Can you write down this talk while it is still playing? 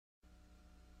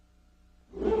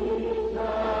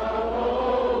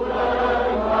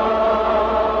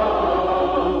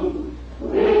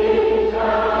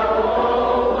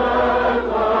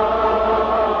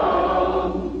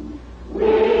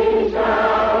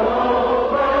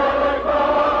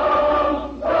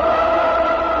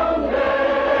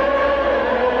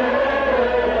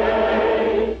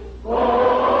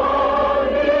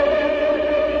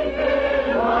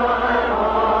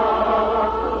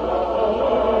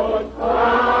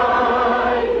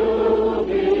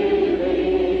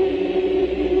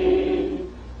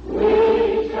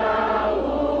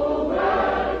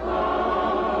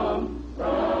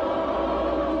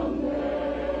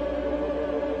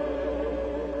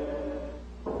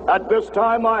At this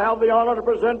time, I have the honor to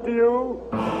present to you...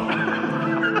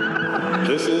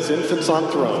 This is Infants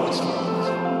on Thrones.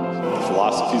 The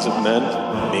philosophies of men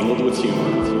mingled with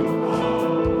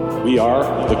humor. We are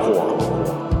the Quorum.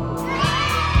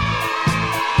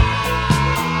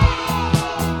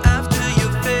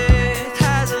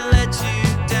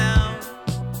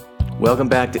 Welcome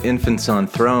back to Infants on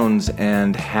Thrones,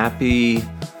 and happy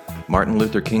Martin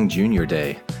Luther King Jr.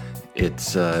 Day.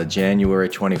 It's January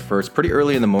 21st, pretty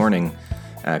early in the morning,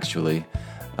 actually,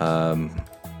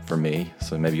 for me,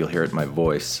 so maybe you'll hear it in my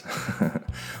voice.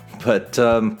 But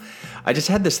I just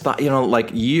had this thought,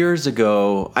 like years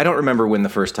ago, I don't remember when the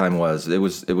first time was. It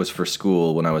was for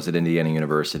school when I was at Indiana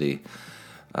University.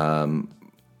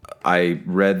 I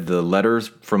read the letter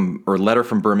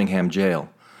from Birmingham jail.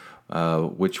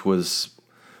 Which was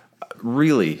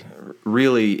really,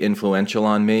 really influential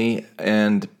on me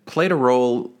and played a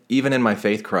role even in my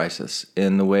faith crisis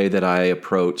in the way that I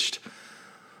approached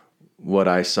what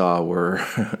I saw were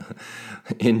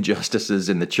injustices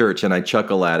in the church. And I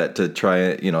chuckle at it to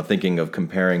try, thinking of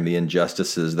comparing the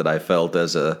injustices that I felt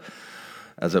as a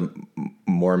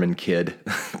Mormon kid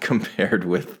compared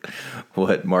with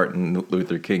what Martin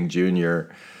Luther King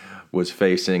Jr. was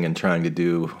facing and trying to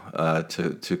do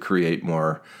to create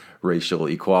more racial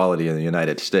equality in the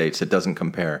United States. It doesn't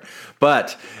compare.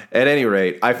 But at any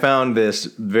rate, I found this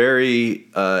very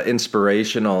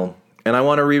inspirational, and I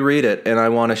want to reread it, and I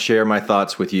want to share my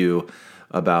thoughts with you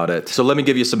about it. So let me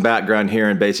give you some background here,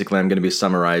 and basically I'm going to be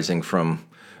summarizing from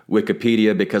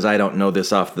Wikipedia because I don't know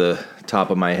this off the top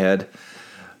of my head.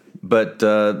 But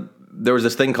there was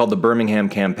this thing called the Birmingham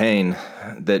Campaign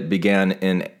that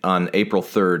began on April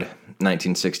 3rd,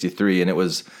 1963, and it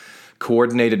was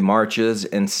coordinated marches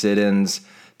and sit-ins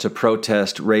to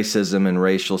protest racism and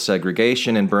racial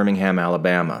segregation in Birmingham,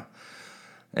 Alabama.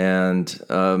 And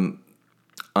on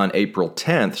April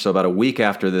 10th, so about a week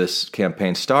after this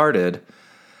campaign started,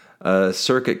 a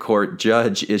circuit court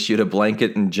judge issued a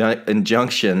blanket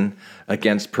injunction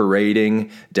against parading,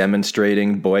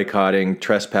 demonstrating, boycotting,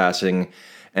 trespassing,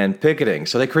 and picketing.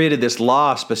 So they created this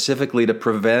law specifically to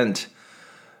prevent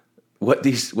what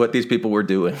these people were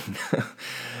doing.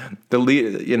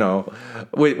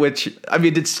 Which I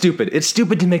mean, it's stupid. It's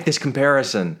stupid to make this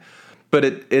comparison, but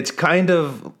it's kind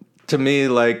of, to me,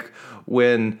 like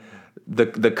when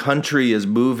the country is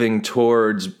moving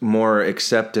towards more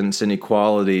acceptance and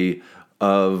equality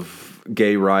of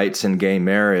gay rights and gay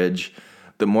marriage.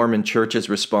 The Mormon Church's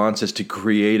response is to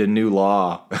create a new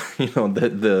law,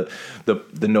 the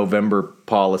November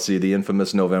policy, the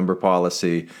infamous November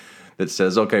policy that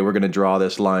says, okay, we're going to draw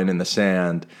this line in the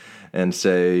sand and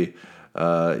say,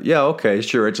 okay,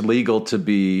 sure, it's legal to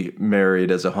be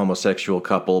married as a homosexual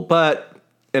couple, but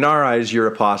in our eyes, you're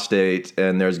apostate,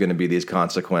 and there's going to be these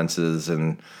consequences,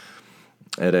 and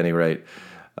at any rate.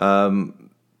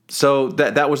 So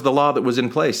that was the law that was in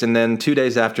place, and then 2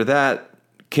 days after that,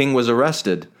 King was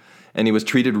arrested, and he was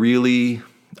treated really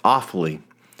awfully.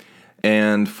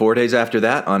 And 4 days after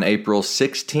that, on April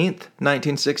 16th,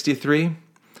 1963,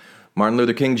 Martin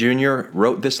Luther King Jr.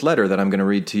 wrote this letter that I'm going to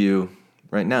read to you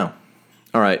right now.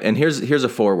 All right, and here's a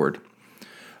foreword.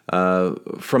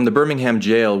 From the Birmingham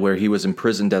jail, where he was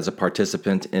imprisoned as a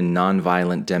participant in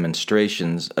nonviolent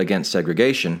demonstrations against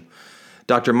segregation,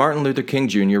 Dr. Martin Luther King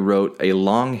Jr. wrote a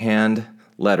longhand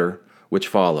letter which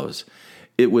follows.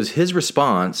 It was his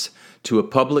response to a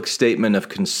public statement of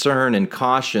concern and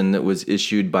caution that was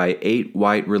issued by 8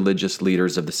 white religious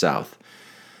leaders of the South.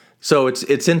 So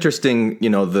it's interesting,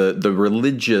 the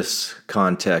religious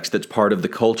context that's part of the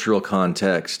cultural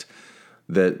context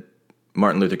that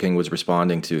Martin Luther King was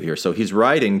responding to here. So he's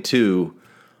writing to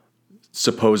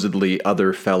supposedly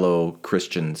other fellow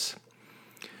Christians.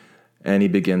 And he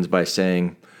begins by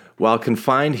saying, while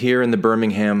confined here in the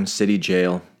Birmingham City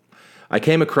Jail, I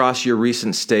came across your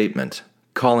recent statement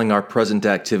calling our present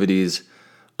activities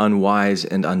unwise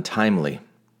and untimely.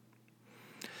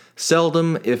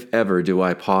 Seldom, if ever, do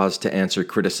I pause to answer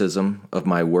criticism of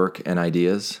my work and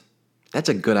ideas. That's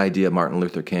a good idea, Martin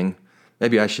Luther King.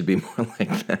 Maybe I should be more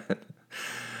like that.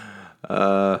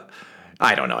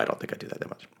 I don't know. I don't think I do that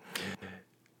much.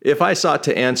 If I sought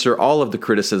to answer all of the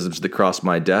criticisms that crossed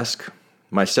my desk,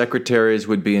 my secretaries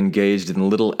would be engaged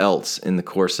in little else in the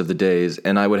course of the days,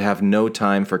 and I would have no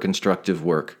time for constructive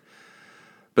work.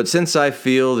 But since I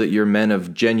feel that you're men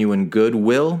of genuine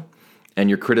goodwill, and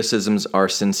your criticisms are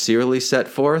sincerely set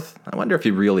forth, I wonder if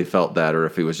he really felt that, or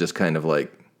if he was just kind of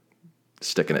like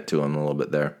sticking it to him a little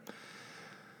bit there.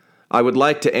 I would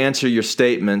like to answer your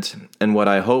statement in what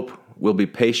I hope will be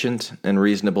patient and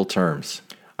reasonable terms.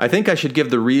 I think I should give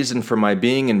the reason for my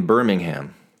being in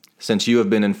Birmingham, since you have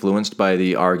been influenced by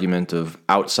the argument of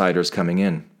outsiders coming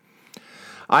in.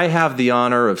 I have the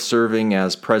honor of serving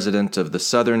as president of the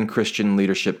Southern Christian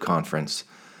Leadership Conference,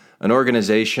 an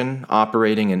organization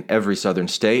operating in every southern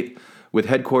state with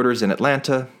headquarters in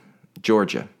Atlanta,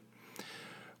 Georgia.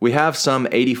 We have some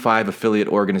 85 affiliate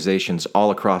organizations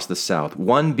all across the South,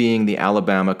 one being the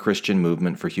Alabama Christian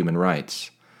Movement for Human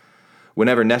Rights.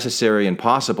 Whenever necessary and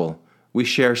possible, we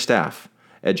share staff,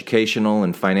 educational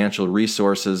and financial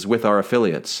resources with our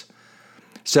affiliates.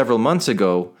 Several months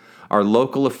ago, our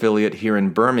local affiliate here in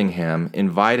Birmingham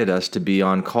invited us to be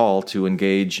on call to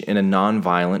engage in a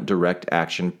nonviolent direct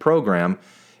action program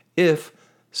if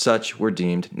such were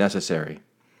deemed necessary.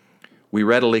 We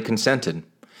readily consented,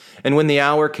 and when the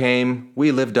hour came,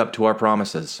 we lived up to our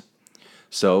promises.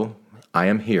 So, I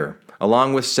am here,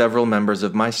 along with several members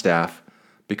of my staff,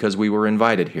 because we were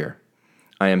invited here.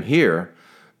 I am here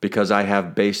because I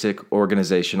have basic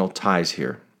organizational ties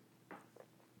here.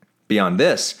 Beyond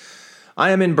this, I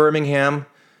am in Birmingham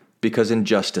because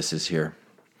injustice is here.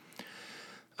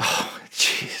 Oh,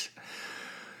 jeez.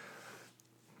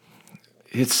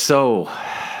 It's so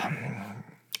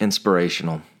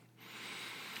inspirational.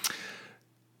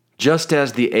 Just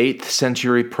as the 8th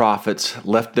century prophets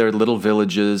left their little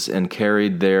villages and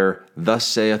carried their "Thus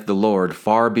saith the Lord"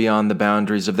 far beyond the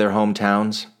boundaries of their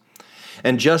hometowns,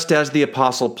 and just as the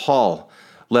Apostle Paul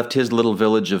left his little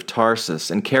village of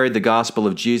Tarsus and carried the gospel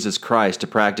of Jesus Christ to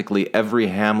practically every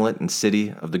hamlet and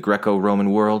city of the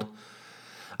Greco-Roman world,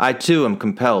 I too am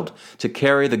compelled to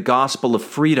carry the gospel of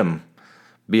freedom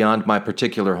beyond my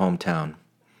particular hometown.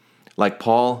 Like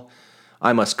Paul,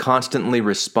 I must constantly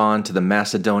respond to the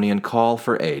Macedonian call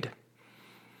for aid.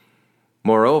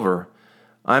 Moreover,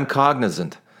 I'm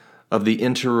cognizant of the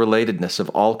interrelatedness of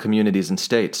all communities and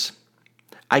states.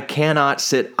 I cannot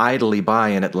sit idly by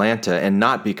in Atlanta and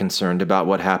not be concerned about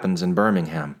what happens in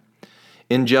Birmingham.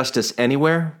 Injustice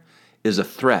anywhere is a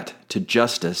threat to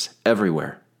justice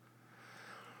everywhere.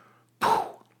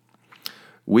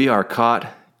 We are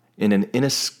caught in an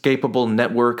inescapable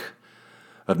network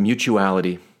of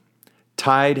mutuality,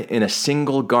 tied in a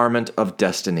single garment of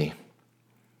destiny.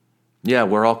 Yeah,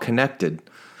 we're all connected.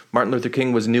 Martin Luther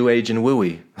King was New Age and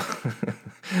wooey.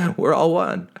 We're all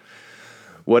one.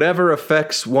 Whatever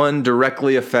affects one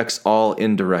directly affects all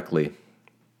indirectly.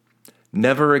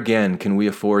 Never again can we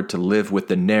afford to live with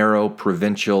the narrow,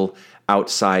 provincial,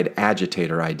 outside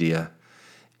agitator idea.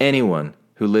 Anyone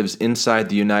who lives inside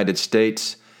the United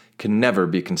States can never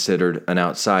be considered an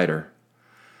outsider.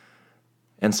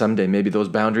 And someday maybe those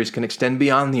boundaries can extend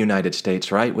beyond the United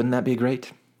States, right? Wouldn't that be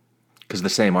great? Because the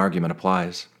same argument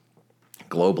applies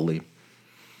globally.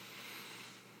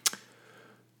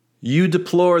 You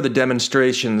deplore the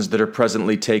demonstrations that are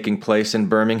presently taking place in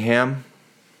Birmingham.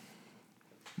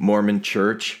 Mormon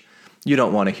Church. You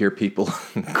don't want to hear people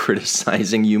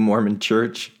criticizing you, Mormon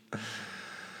Church.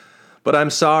 But I'm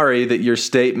sorry that your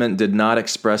statement did not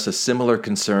express a similar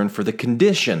concern for the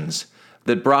conditions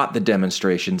that brought the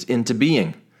demonstrations into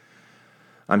being.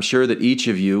 I'm sure that each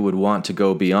of you would want to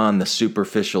go beyond the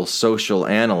superficial social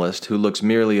analyst who looks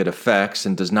merely at effects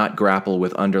and does not grapple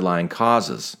with underlying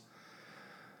causes.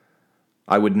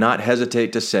 I would not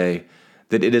hesitate to say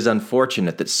that it is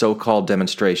unfortunate that so-called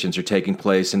demonstrations are taking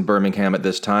place in Birmingham at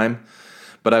this time,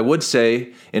 but I would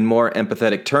say, in more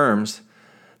empathetic terms,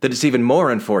 that it's even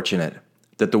more unfortunate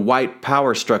that the white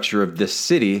power structure of this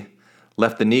city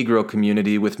left the Negro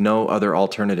community with no other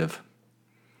alternative.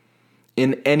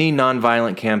 In any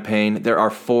nonviolent campaign, there are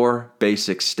 4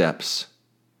 basic steps.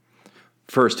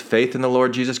 First, faith in the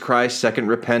Lord Jesus Christ. Second,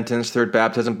 repentance. Third,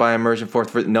 baptism by immersion.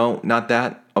 Fourth, no, not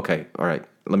that. Okay, all right.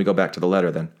 Let me go back to the letter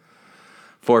then.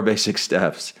 4 basic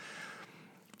steps.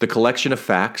 The collection of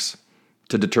facts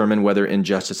to determine whether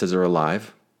injustices are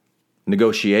alive.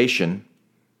 Negotiation.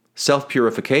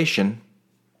 Self-purification.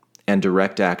 And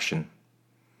direct action.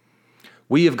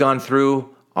 We have gone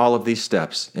through all of these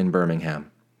steps in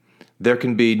Birmingham. There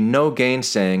can be no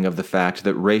gainsaying of the fact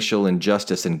that racial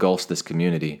injustice engulfs this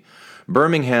community.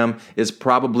 Birmingham is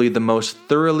probably the most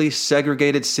thoroughly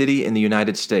segregated city in the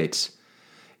United States.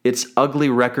 Its ugly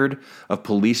record of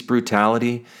police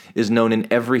brutality is known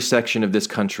in every section of this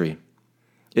country.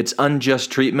 Its unjust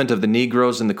treatment of the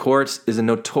Negroes in the courts is a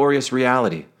notorious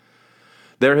reality.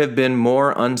 There have been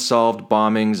more unsolved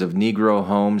bombings of Negro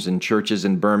homes and churches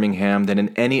in Birmingham than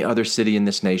in any other city in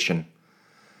this nation.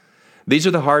 These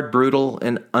are the hard, brutal,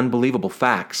 and unbelievable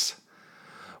facts.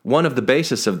 On the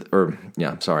basis of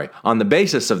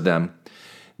them,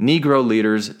 Negro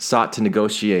leaders sought to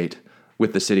negotiate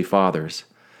with the city fathers,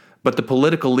 but the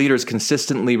political leaders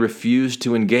consistently refused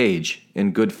to engage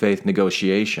in good faith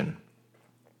negotiation.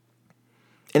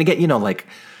 And again,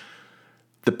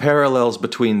 The parallels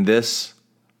between this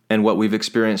and what we've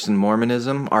experienced in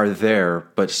Mormonism are there,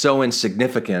 but so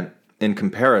insignificant in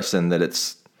comparison that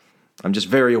I'm just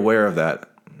very aware of that.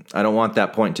 I don't want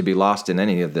that point to be lost in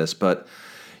any of this, but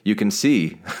you can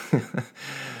see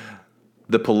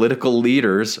the political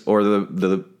leaders or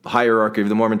the hierarchy of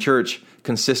the Mormon Church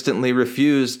consistently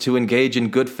refuse to engage in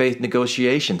good faith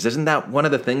negotiations. Isn't that one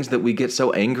of the things that we get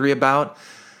so angry about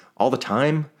all the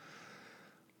time?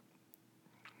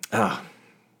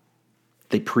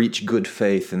 They preach good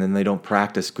faith and then they don't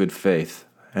practice good faith.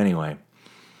 Anyway,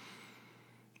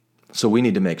 so we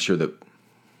need to make sure that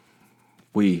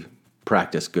we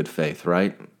practice good faith,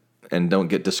 right? And don't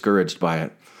get discouraged by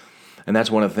it. And that's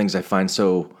one of the things I find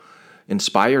so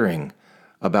inspiring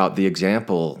about the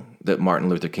example that Martin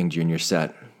Luther King Jr.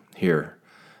 set here.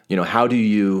 You know, how do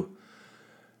you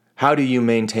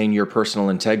maintain your personal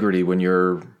integrity when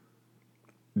you're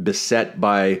beset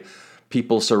by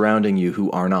people surrounding you who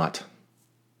are not?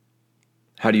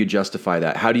 How do you justify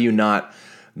that? How do you not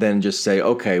then just say,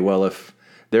 okay, well, if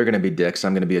they're going to be dicks,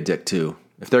 I'm going to be a dick too.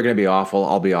 If they're going to be awful,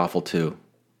 I'll be awful too.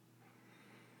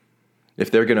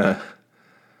 If they're going to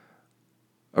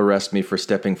arrest me for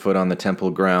stepping foot on the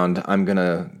temple ground, I'm going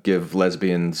to give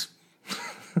lesbians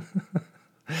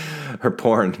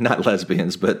or not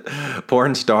lesbians, but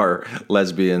porn star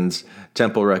lesbians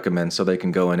temple recommend so they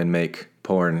can go in and make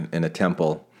porn in a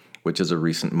temple, which is a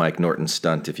recent Mike Norton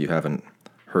stunt if you haven't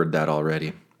heard that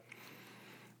already.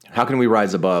 How can we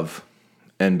rise above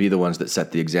and be the ones that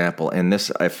set the example? And this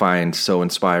I find so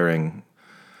inspiring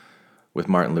with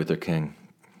Martin Luther King.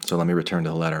 So let me return to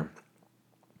the letter.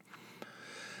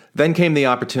 Then came the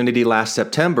opportunity last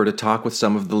September to talk with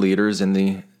some of the leaders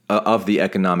of the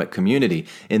economic community.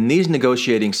 In these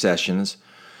negotiating sessions,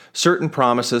 certain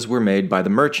promises were made by the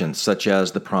merchants, such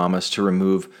as the promise to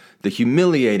remove the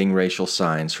humiliating racial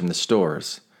signs from the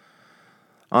stores.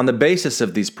 On the basis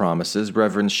of these promises,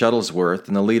 Reverend Shuttlesworth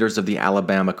and the leaders of the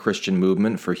Alabama Christian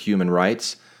Movement for Human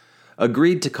Rights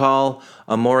agreed to call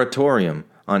a moratorium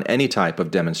on any type of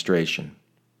demonstration.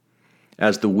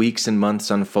 As the weeks and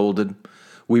months unfolded,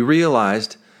 we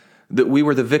realized that we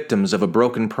were the victims of a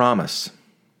broken promise.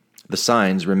 The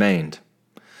signs remained.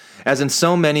 As in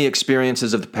so many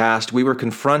experiences of the past, we were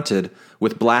confronted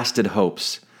with blasted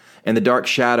hopes, and the dark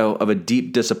shadow of a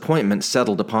deep disappointment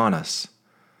settled upon us.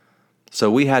 So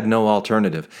we had no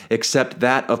alternative except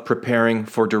that of preparing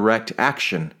for direct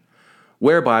action,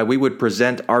 whereby we would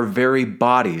present our very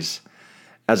bodies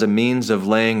as a means of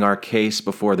laying our case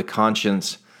before the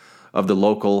conscience of the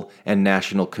local and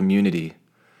national community.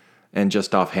 And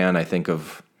just offhand, I think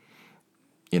of,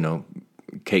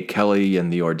 Kate Kelly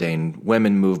and the ordained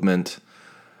women movement,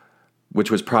 which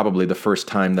was probably the first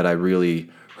time that I really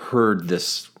heard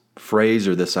this phrase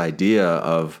or this idea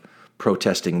of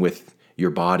protesting with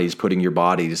your bodies, putting your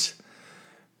bodies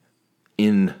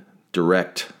in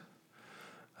direct,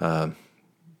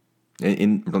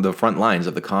 in the front lines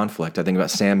of the conflict. I think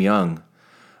about Sam Young,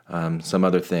 some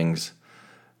other things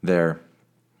there.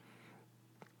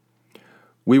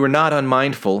 We were not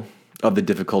unmindful of the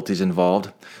difficulties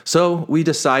involved, so we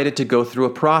decided to go through a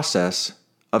process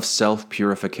of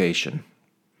self-purification.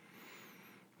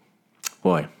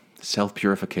 Boy,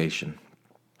 self-purification.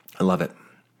 I love it.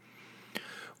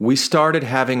 We started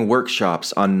having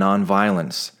workshops on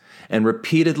nonviolence and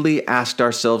repeatedly asked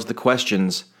ourselves the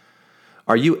questions,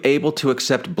 are you able to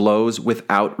accept blows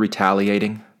without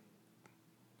retaliating?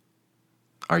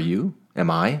 Are you? Am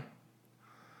I?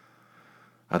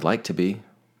 I'd like to be.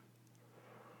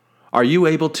 Are you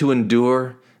able to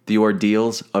endure the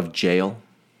ordeals of jail?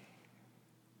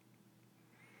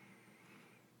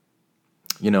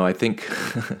 I think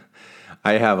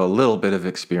I have a little bit of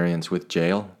experience with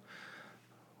jail.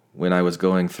 When I was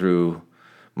going through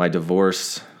my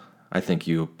divorce, I think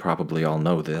you probably all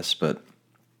know this, but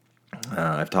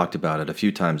I've talked about it a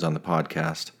few times on the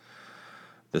podcast.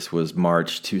 This was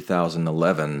March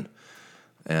 2011,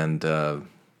 and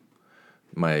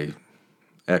my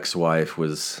ex-wife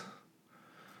was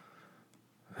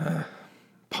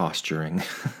posturing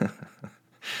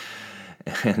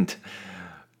and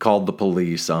called the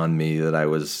police on me that I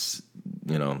was,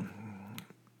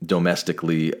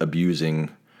 domestically abusing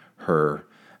her,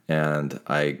 and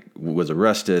I was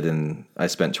arrested and I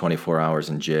spent 24 hours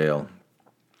in jail.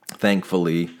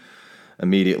 Thankfully,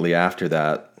 immediately after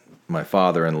that, my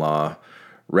father-in-law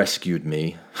rescued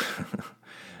me,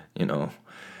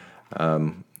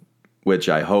 which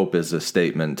I hope is a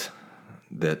statement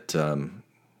that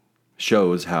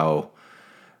shows how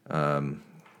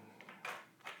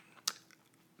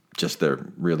just there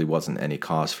really wasn't any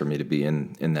cause for me to be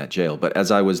in that jail. But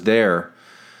as I was there,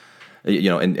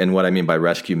 And what I mean by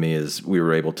rescue me is we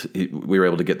were able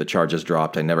to get the charges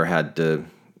dropped. I never had to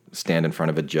stand in front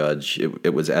of a judge.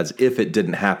 It was as if it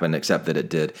didn't happen, except that it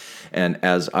did. And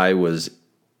as I was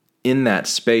in that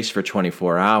space for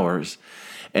 24 hours,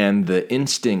 and the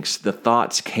instincts, the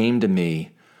thoughts came to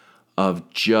me of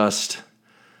just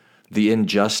the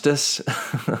injustice,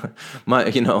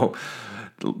 I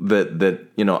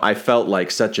felt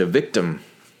like such a victim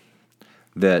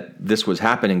that this was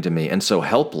happening to me, and so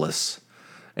helpless,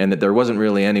 and that there wasn't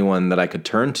really anyone that I could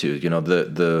turn to.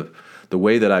 The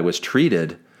way that I was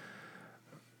treated,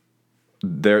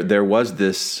 there was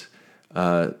this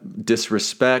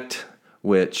disrespect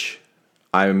which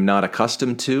I'm not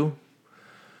accustomed to,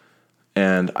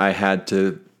 and I had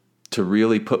to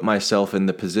really put myself in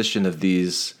the position of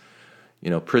these,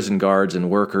 prison guards and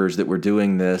workers that were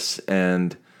doing this,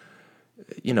 and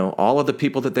all of the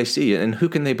people that they see, and who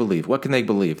can they believe? What can they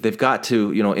believe? They've got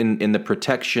to, in the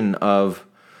protection of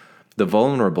the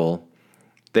vulnerable,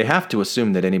 they have to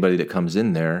assume that anybody that comes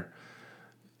in there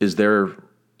is there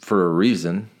for a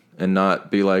reason, and not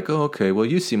be like, oh, okay, well,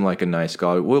 you seem like a nice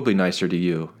guy. We'll be nicer to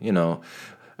you,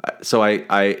 So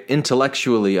I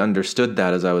intellectually understood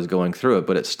that as I was going through it,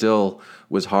 but it still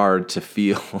was hard to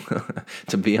feel,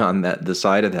 to be on the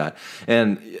side of that.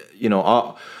 And,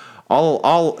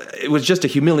 it was just a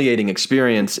humiliating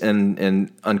experience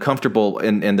and uncomfortable.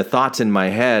 And the thoughts in my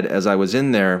head as I was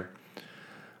in there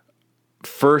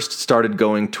first started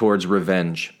going towards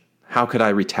revenge. How could I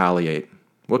retaliate?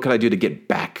 What could I do to get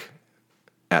back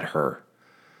at her?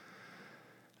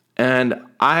 And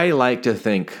I like to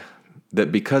think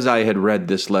that because I had read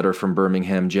this letter from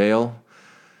Birmingham jail,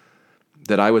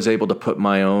 that I was able to put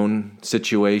my own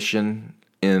situation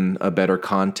in a better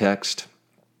context.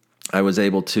 I was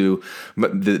able to,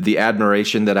 the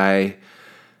admiration that I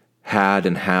had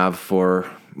and have for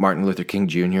Martin Luther King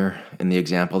Jr. and the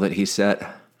example that he set.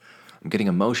 I'm getting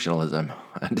emotional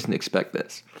I didn't expect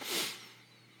this.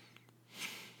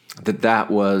 That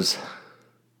was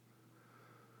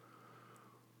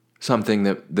something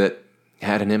that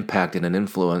had an impact and an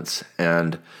influence,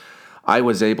 and I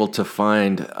was able to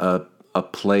find a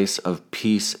place of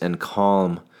peace and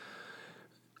calm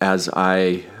as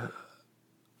I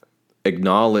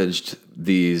acknowledged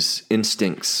these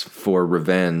instincts for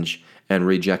revenge and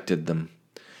rejected them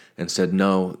and said,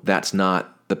 no, that's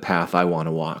not the path I want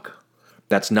to walk.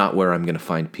 That's not where I'm going to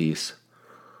find peace.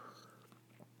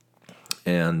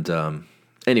 And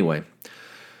anyway,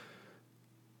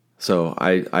 so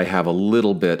I have a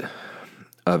little bit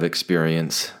of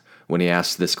experience when he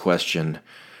asks this question,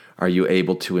 are you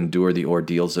able to endure the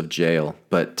ordeals of jail?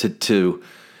 But to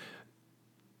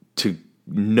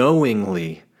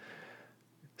knowingly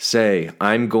say,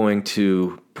 I'm going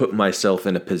to put myself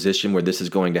in a position where this is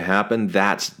going to happen,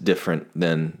 that's different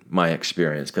than my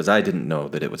experience, because I didn't know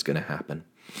that it was going to happen.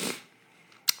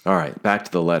 All right, back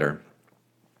to the letter.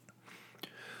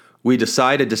 We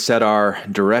decided to set our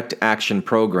direct action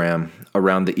program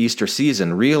around the Easter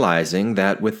season, realizing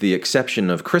that with the exception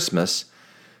of Christmas,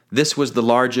 this was the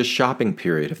largest shopping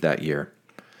period of that year.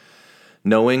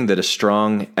 Knowing that a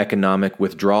strong economic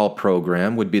withdrawal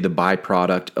program would be the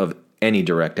byproduct of any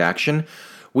direct action,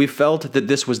 we felt that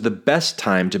this was the best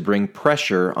time to bring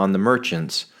pressure on the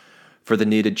merchants for the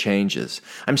needed changes.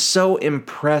 I'm so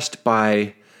impressed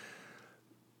by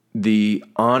the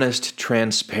honest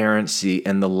transparency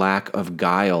and the lack of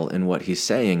guile in what he's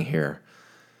saying here.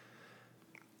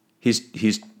 He's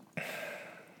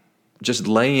just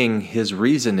laying his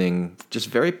reasoning just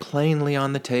very plainly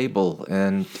on the table,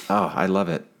 and I love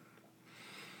it.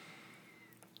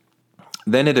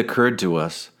 Then it occurred to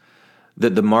us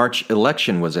that the March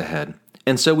election was ahead,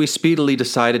 and so we speedily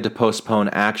decided to postpone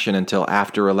action until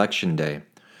after Election Day.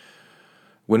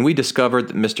 When we discovered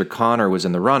that Mr. Connor was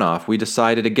in the runoff, we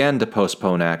decided again to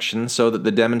postpone action so that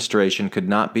the demonstration could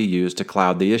not be used to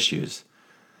cloud the issues.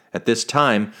 At this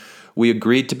time, we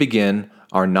agreed to begin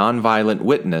our nonviolent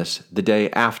witness the day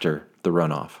after the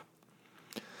runoff.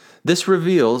 This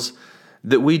reveals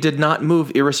that we did not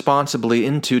move irresponsibly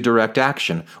into direct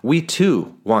action. We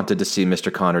too wanted to see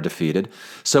Mr. Connor defeated,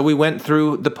 so we went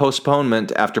through the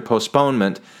postponement after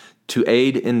postponement to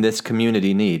aid in this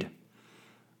community need.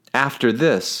 After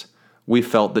this, we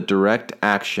felt that direct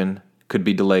action could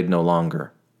be delayed no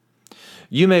longer.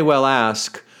 You may well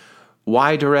ask,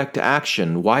 why direct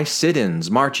action? Why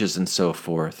sit-ins, marches, and so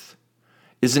forth?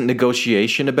 Isn't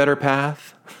negotiation a better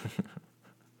path?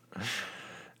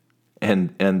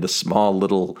 And the small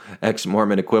little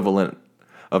ex-Mormon equivalent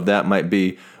of that might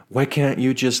be, why can't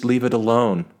you just leave it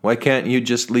alone? Why can't you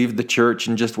just leave the church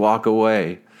and just walk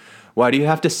away? Why do you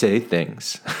have to say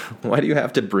things? Why do you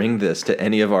have to bring this to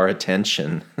any of our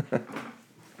attention?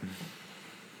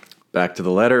 Back to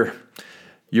the letter.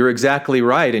 You're exactly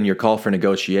right in your call for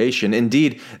negotiation.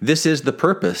 Indeed, this is the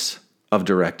purpose of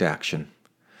direct action.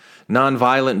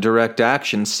 Nonviolent direct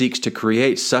action seeks to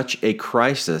create such a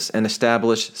crisis and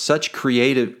establish such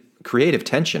creative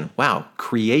tension. Wow,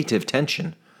 creative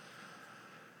tension.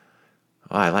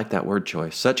 Oh, I like that word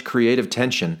choice. Such creative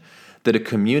tension that a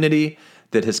community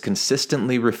that has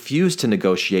consistently refused to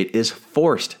negotiate is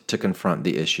forced to confront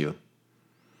the issue.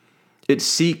 It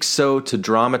seeks so to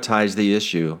dramatize the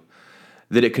issue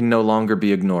that it can no longer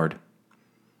be ignored.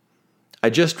 I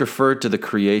just referred to the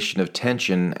creation of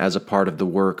tension as a part of the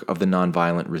work of the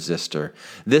nonviolent resistor.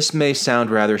 This may sound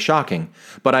rather shocking,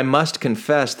 but I must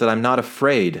confess that I'm not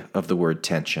afraid of the word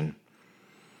tension.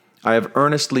 I have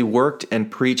earnestly worked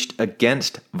and preached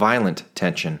against violent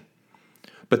tension.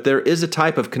 But there is a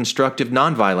type of constructive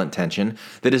nonviolent tension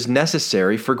that is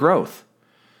necessary for growth.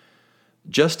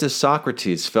 Just as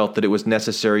Socrates felt that it was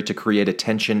necessary to create a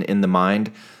tension in the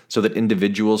mind so that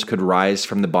individuals could rise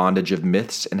from the bondage of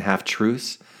myths and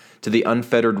half-truths to the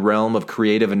unfettered realm of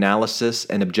creative analysis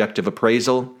and objective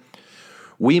appraisal,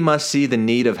 we must see the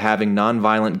need of having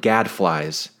nonviolent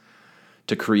gadflies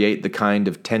to create the kind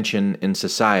of tension in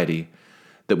society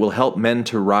that will help men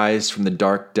to rise from the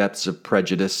dark depths of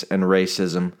prejudice and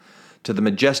racism to the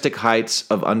majestic heights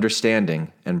of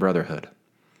understanding and brotherhood.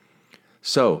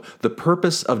 So, the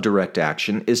purpose of direct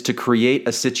action is to create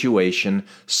a situation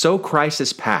so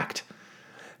crisis-packed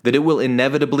that it will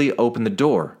inevitably open the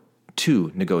door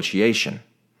to negotiation.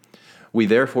 We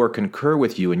therefore concur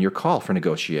with you in your call for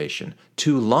negotiation.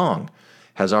 Too long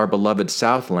has our beloved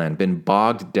Southland been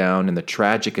bogged down in the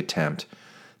tragic attempt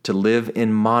to live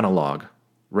in monologue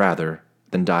rather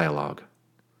than dialogue.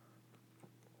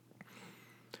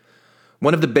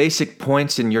 One of the basic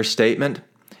points in your statement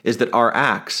is that our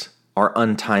acts are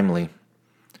untimely.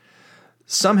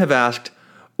 Some have asked,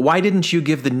 why didn't you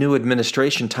give the new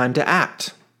administration time to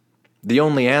act? The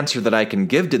only answer that I can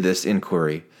give to this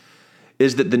inquiry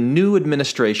is that the new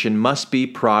administration must be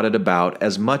prodded about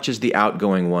as much as the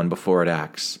outgoing one before it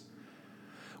acts.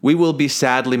 We will be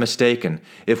sadly mistaken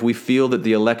if we feel that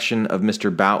the election of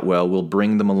Mr. Boutwell will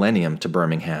bring the millennium to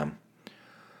Birmingham.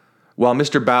 While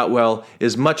Mr. Boutwell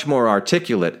is much more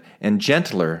articulate and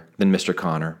gentler than Mr.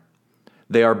 Connor,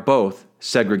 they are both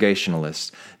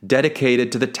segregationalists,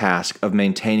 dedicated to the task of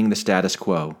maintaining the status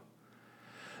quo.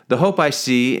 The hope I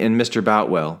see in Mr.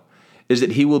 Boutwell is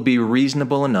that he will be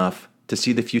reasonable enough to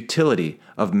see the futility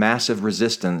of massive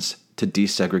resistance to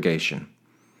desegregation.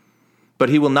 But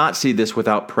he will not see this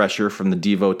without pressure from the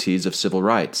devotees of civil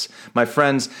rights. My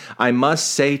friends, I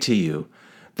must say to you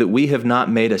that we have not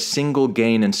made a single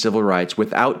gain in civil rights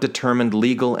without determined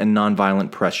legal and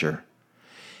nonviolent pressure.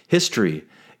 History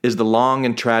is the long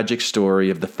and tragic story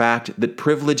of the fact that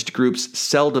privileged groups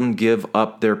seldom give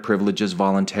up their privileges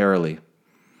voluntarily.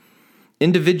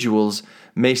 Individuals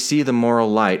may see the moral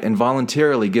light and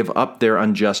voluntarily give up their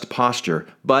unjust posture,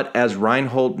 but as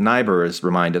Reinhold Niebuhr has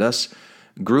reminded us,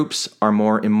 groups are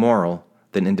more immoral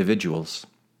than individuals.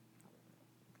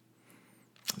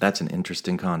 That's an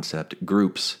interesting concept.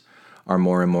 Groups are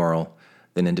more immoral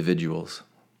than individuals.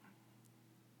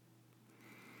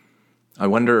 I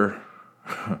wonder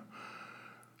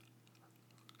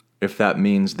if that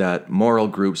means that moral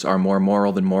groups are more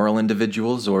moral than moral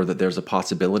individuals, or that there's a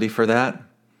possibility for that.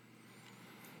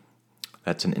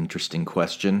 That's an interesting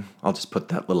question. I'll just put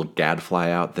that little gadfly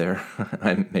out there.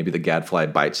 Maybe the gadfly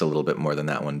bites a little bit more than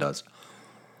that one does.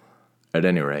 At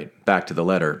any rate, back to the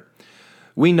letter.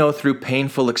 We know through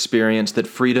painful experience that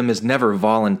freedom is never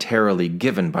voluntarily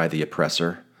given by the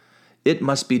oppressor. It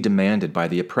must be demanded by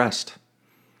the oppressed.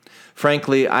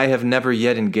 Frankly, I have never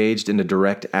yet engaged in a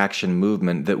direct action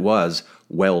movement that was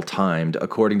well-timed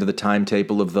according to the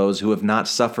timetable of those who have not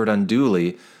suffered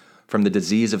unduly from the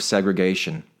disease of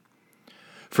segregation.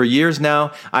 For years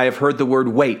now, I have heard the word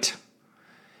wait.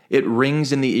 It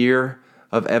rings in the ear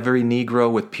of every Negro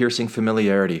with piercing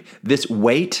familiarity. This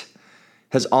wait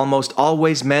has almost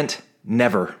always meant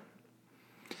never.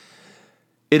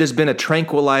 It has been a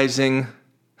tranquilizing,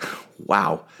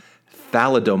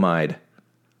 thalidomide.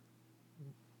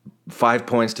 5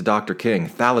 points to Dr. King.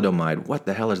 Thalidomide. What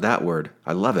the hell is that word?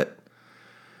 I love it.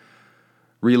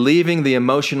 Relieving the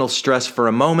emotional stress for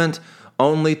a moment,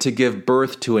 only to give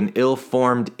birth to an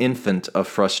ill-formed infant of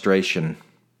frustration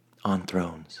on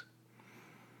thrones.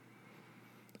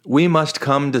 We must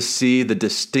come to see the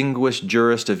distinguished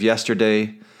jurist of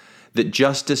yesterday that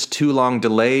justice too long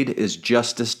delayed is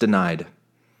justice denied.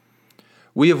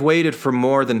 We have waited for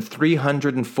more than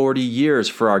 340 years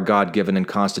for our God-given and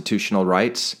constitutional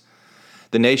rights.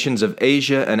 The nations of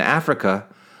Asia and Africa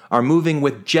are moving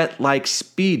with jet-like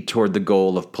speed toward the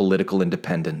goal of political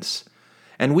independence.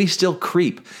 And we still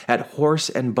creep at horse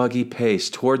and buggy pace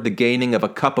toward the gaining of a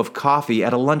cup of coffee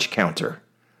at a lunch counter.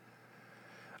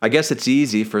 I guess it's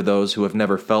easy for those who have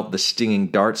never felt the stinging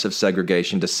darts of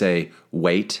segregation to say,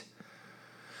 wait.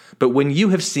 But when you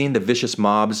have seen the vicious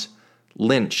mobs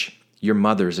lynch your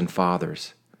mothers and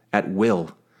fathers at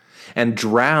will, and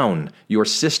drown your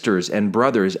sisters and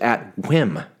brothers at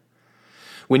whim,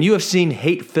 when you have seen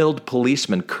hate-filled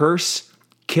policemen curse,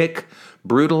 kick,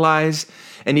 brutalize,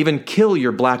 and even kill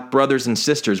your black brothers and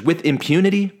sisters with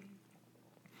impunity,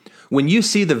 when you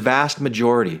see the vast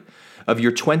majority of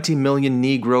your 20 million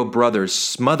Negro brothers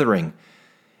smothering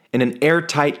in an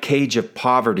airtight cage of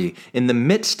poverty in the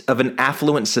midst of an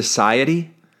affluent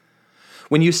society,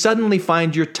 when you suddenly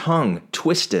find your tongue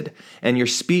twisted and your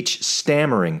speech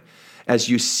stammering as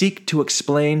you seek to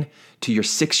explain to your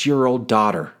 6-year-old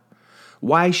daughter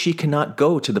why she cannot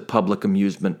go to the public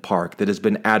amusement park that has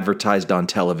been advertised on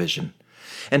television,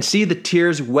 and see the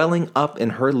tears welling up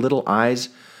in her little eyes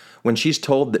when she's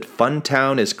told that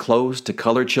Funtown is closed to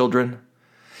colored children,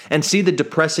 and see the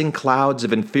depressing clouds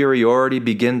of inferiority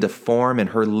begin to form in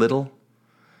her little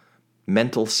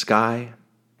mental sky,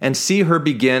 and see her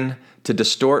begin to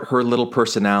distort her little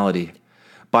personality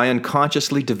by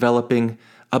unconsciously developing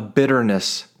a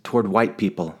bitterness toward white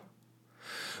people.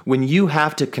 When you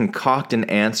have to concoct an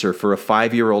answer for a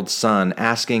 5-year-old son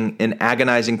asking in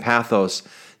agonizing pathos,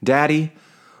 "Daddy,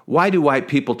 why do white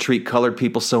people treat colored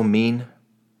people so mean?"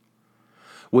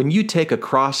 When you take a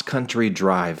cross-country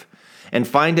drive and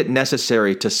find it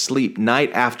necessary to sleep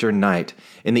night after night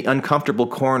in the uncomfortable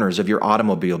corners of your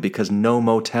automobile because no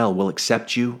motel will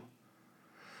accept you?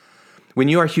 When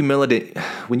you are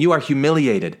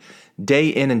humiliated day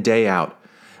in and day out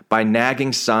by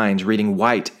nagging signs reading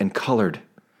white and colored,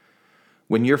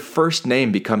 when your first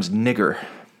name becomes nigger,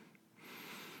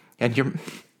 and your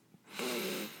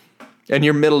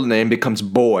middle name becomes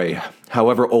boy,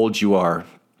 however old you are,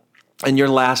 and your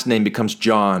last name becomes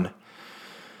John,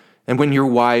 and when your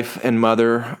wife and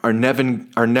mother are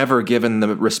never given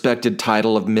the respected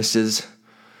title of Mrs.,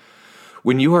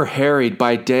 when you are harried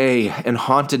by day and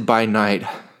haunted by night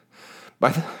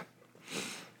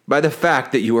by the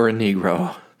fact that you are a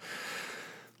Negro,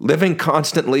 living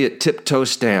constantly at tiptoe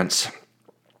stance,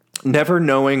 never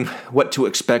knowing what to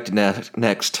expect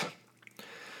next,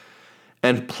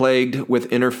 and plagued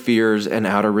with inner fears and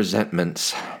outer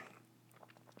resentments.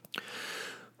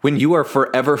 When you are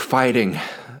forever fighting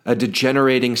a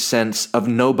degenerating sense of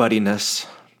nobodiness,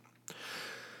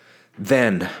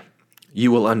 then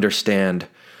you will understand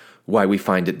why we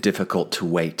find it difficult to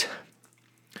wait.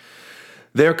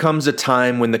 There comes a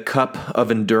time when the cup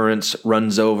of endurance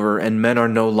runs over and men are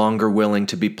no longer willing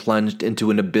to be plunged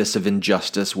into an abyss of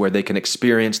injustice where they can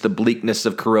experience the bleakness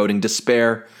of corroding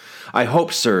despair. I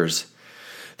hope, sirs,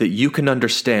 that you can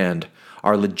understand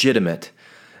our legitimate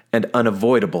and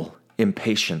unavoidable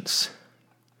impatience.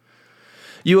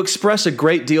 You express a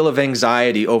great deal of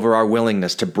anxiety over our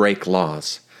willingness to break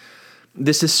laws.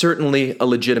 This is certainly a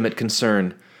legitimate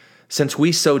concern, since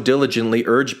we so diligently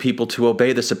urge people to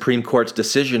obey the Supreme Court's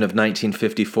decision of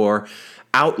 1954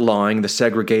 outlawing the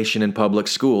segregation in public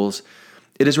schools.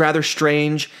 It is rather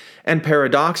strange and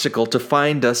paradoxical to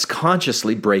find us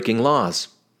consciously breaking laws.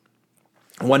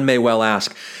 One may well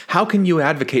ask, how can you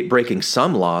advocate breaking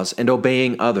some laws and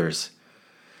obeying others?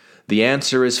 The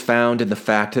answer is found in the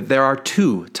fact that there are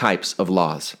two types of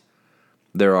laws.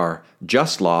 There are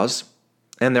just laws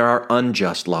and there are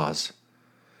unjust laws.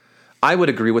 I would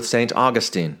agree with St.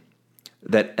 Augustine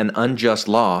that an unjust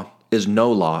law is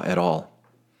no law at all.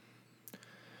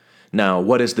 Now,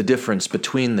 what is the difference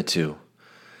between the two?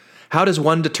 How does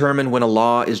one determine when a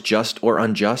law is just or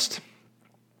unjust?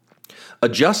 A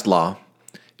just law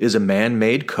is a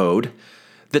man-made code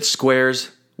that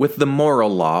squares with the moral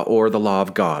law or the law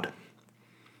of God.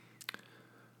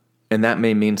 And that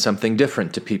may mean something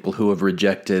different to people who have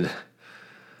rejected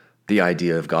the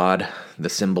idea of God, the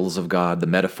symbols of God, the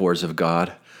metaphors of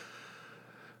God.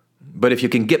 But if you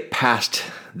can get past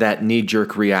that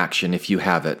knee-jerk reaction, if you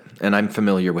have it, and I'm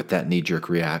familiar with that knee-jerk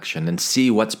reaction, and see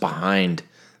what's behind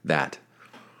that,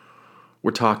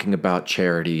 we're talking about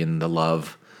charity and the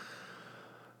love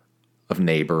of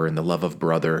neighbor and the love of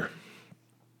brother.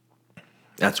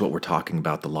 That's what we're talking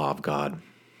about, the law of God.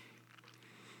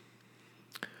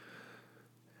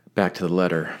 Back to the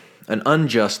letter. An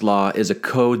unjust law is a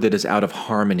code that is out of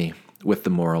harmony with the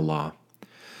moral law.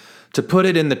 To put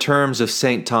it in the terms of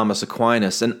St. Thomas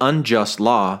Aquinas, an unjust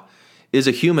law is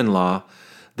a human law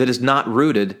that is not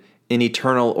rooted in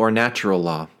eternal or natural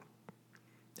law.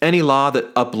 Any law that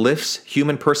uplifts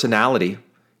human personality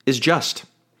is just.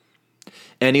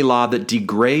 Any law that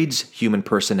degrades human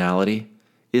personality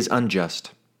is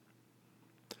unjust.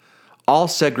 All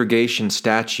segregation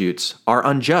statutes are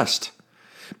unjust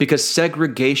because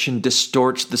segregation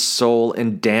distorts the soul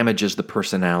and damages the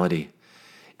personality.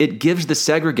 It gives the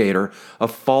segregator a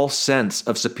false sense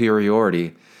of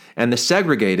superiority and the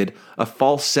segregated a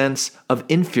false sense of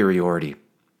inferiority.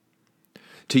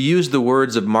 To use the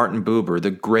words of Martin Buber, the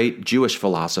great Jewish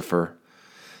philosopher,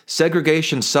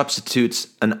 segregation substitutes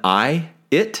an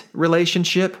I-it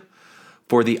relationship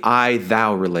for the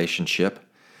I-thou relationship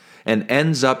and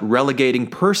ends up relegating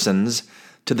persons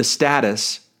to the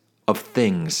status of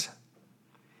things.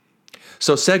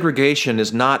 So segregation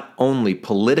is not only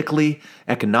politically,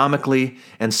 economically,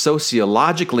 and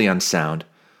sociologically unsound,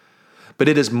 but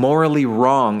it is morally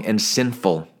wrong and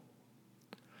sinful.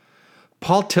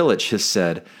 Paul Tillich has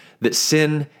said that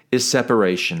sin is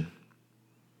separation.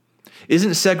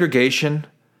 Isn't segregation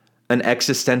an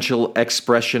existential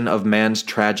expression of man's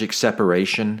tragic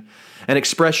separation, an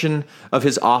expression of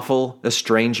his awful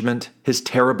estrangement, his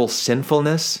terrible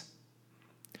sinfulness?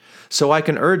 So I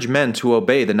can urge men to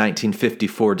obey the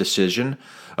 1954 decision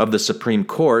of the Supreme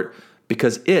Court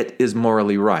because it is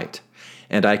morally right.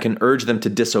 And I can urge them to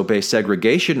disobey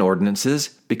segregation ordinances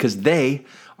because they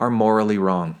are morally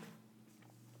wrong.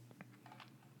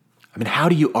 I mean, how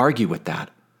do you argue with that?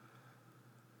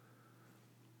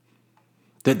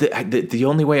 The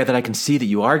only way that I can see that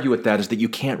you argue with that is that you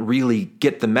can't really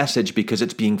get the message because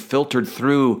it's being filtered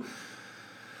through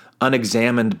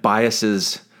unexamined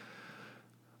biases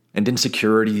and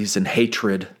insecurities and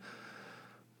hatred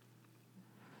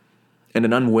and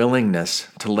an unwillingness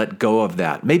to let go of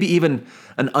that. Maybe even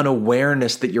an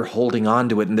unawareness that you're holding on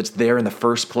to it and that's there in the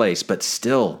first place, but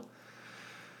still,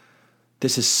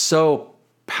 this is so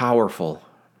powerful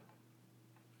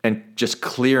and just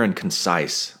clear and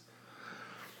concise.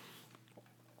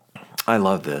 I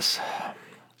love this.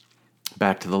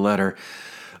 Back to the letter.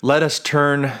 Let us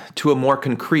turn to a more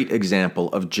concrete example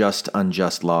of just,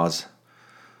 unjust laws.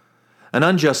 An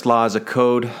unjust law is a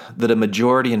code that a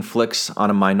majority inflicts on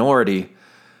a minority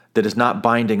that is not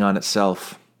binding on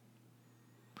itself.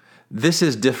 This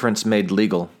is difference made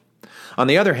legal. On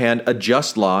the other hand, a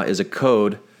just law is a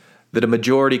code that a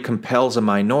majority compels a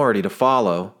minority to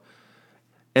follow,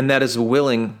 and that is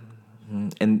willing,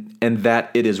 and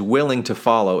that it is willing to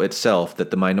follow itself,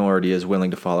 that the minority is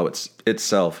willing to follow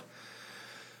itself.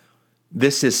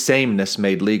 This is sameness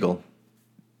made legal.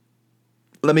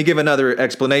 Let me give another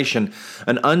explanation.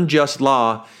 An unjust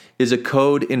law is a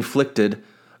code inflicted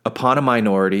upon a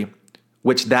minority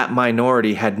which that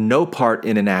minority had no part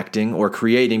in enacting or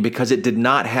creating because it did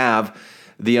not have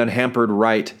the unhampered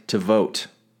right to vote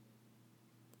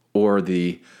or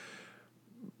the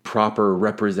proper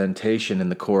representation in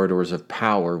the corridors of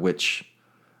power, which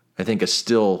I think is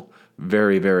still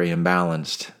very, very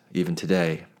imbalanced even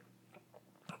today.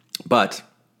 But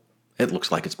it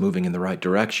looks like it's moving in the right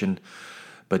direction,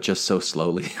 but just so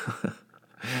slowly.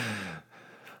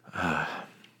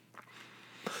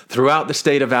 Throughout the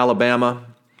state of Alabama,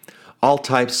 all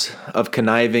types of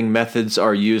conniving methods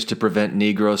are used to prevent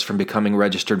Negroes from becoming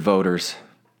registered voters.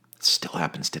 It still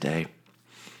happens today.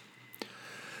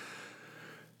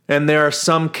 And there are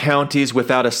some counties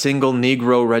without a single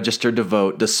Negro registered to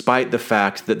vote, despite the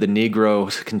fact that the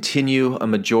Negroes continue a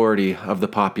majority of the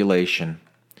population.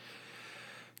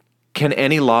 Can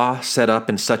any law set up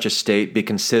in such a state be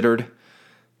considered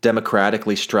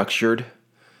democratically structured?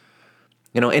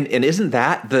 And isn't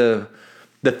that the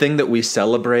thing that we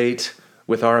celebrate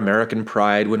with our American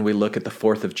pride when we look at the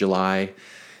 4th of July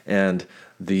and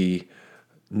the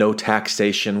no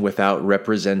taxation without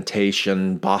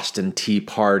representation, Boston Tea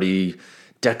Party,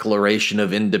 Declaration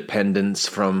of Independence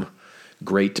from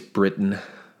Great Britain?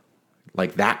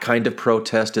 Like that kind of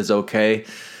protest is okay,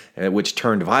 which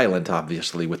turned violent,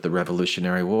 obviously, with the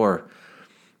Revolutionary War.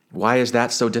 Why is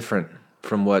that so different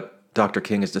from what Dr.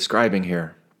 King is describing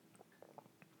here?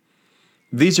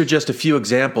 These are just a few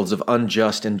examples of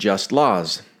unjust and just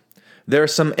laws. There are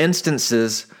some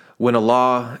instances when a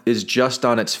law is just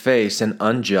on its face and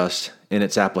unjust in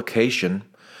its application.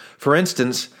 For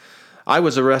instance, I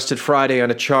was arrested Friday on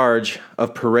a charge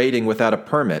of parading without a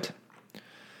permit.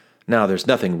 Now, there's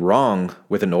nothing wrong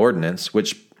with an ordinance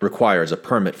which requires a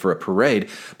permit for a parade,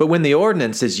 but when the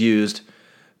ordinance is used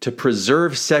to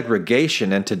preserve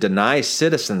segregation and to deny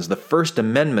citizens the First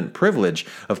Amendment privilege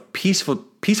of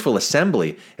peaceful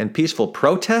assembly and peaceful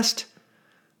protest,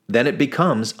 then it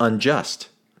becomes unjust.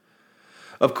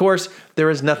 Of course,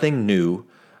 there is nothing new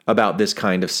about this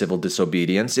kind of civil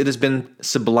disobedience. It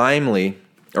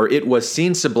was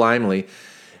seen sublimely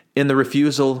in the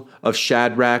refusal of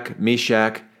Shadrach,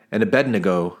 Meshach, and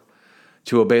Abednego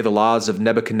to obey the laws of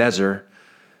Nebuchadnezzar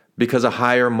because a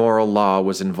higher moral law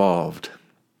was involved.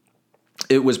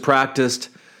 It was practiced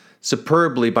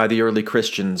superbly by the early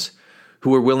Christians who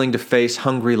were willing to face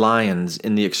hungry lions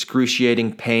in the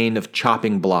excruciating pain of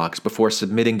chopping blocks before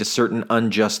submitting to certain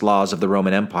unjust laws of the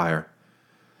Roman Empire.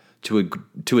 To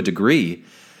a degree,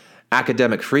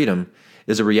 academic freedom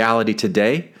is a reality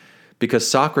today because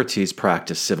Socrates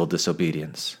practiced civil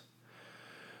disobedience.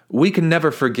 We can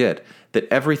never forget that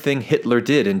everything Hitler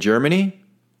did in Germany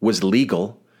was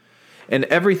legal, and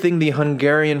everything the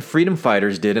Hungarian freedom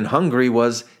fighters did in Hungary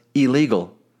was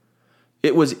illegal.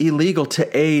 It was illegal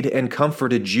to aid and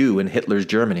comfort a Jew in Hitler's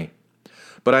Germany.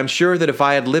 But I'm sure that if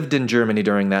I had lived in Germany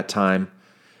during that time,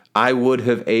 I would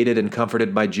have aided and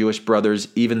comforted my Jewish brothers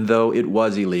even though it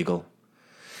was illegal.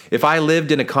 If I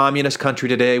lived in a communist country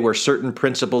today where certain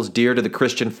principles dear to the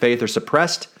Christian faith are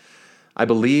suppressed, I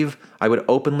believe I would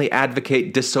openly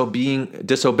advocate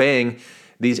disobeying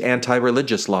these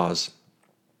anti-religious laws.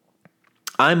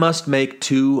 I must make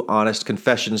two honest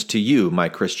confessions to you, my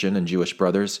Christian and Jewish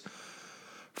brothers.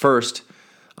 First,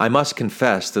 I must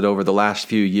confess that over the last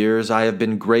few years I have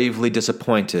been gravely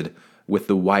disappointed with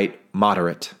the white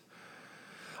moderate.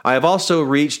 I have also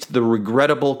reached the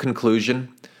regrettable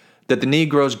conclusion that the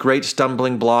Negro's great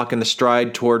stumbling block in the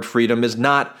stride toward freedom is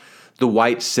not the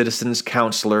white citizen's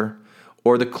counselor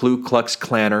or the Ku Klux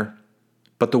Klanner,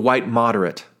 but the white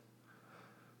moderate.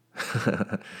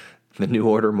 The New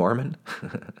Order Mormon?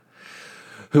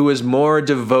 Who is more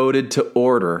devoted to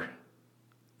order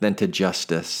than to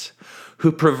justice,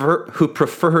 who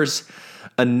prefers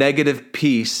a negative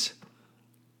peace,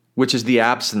 which is the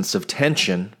absence of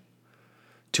tension,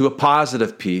 to a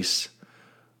positive peace,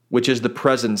 which is the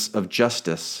presence of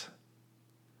justice.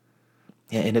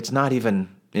 Yeah, and it's not even,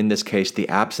 in this case, the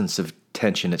absence of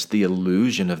tension, it's the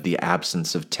illusion of the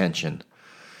absence of tension.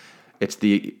 It's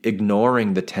the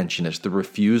ignoring the tension, it's the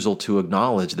refusal to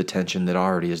acknowledge the tension that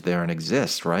already is there and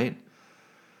exists, right?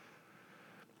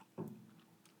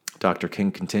 Dr.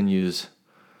 King continues,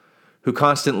 who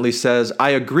constantly says,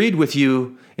 I agreed with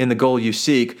you in the goal you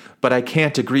seek, but I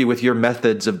can't agree with your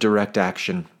methods of direct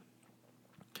action.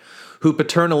 Who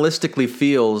paternalistically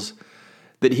feels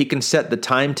that he can set the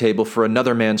timetable for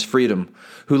another man's freedom,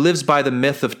 who lives by the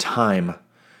myth of time,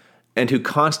 and who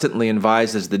constantly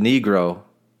advises the Negro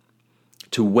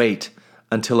to wait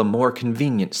until a more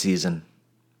convenient season.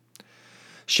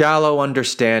 Shallow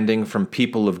understanding from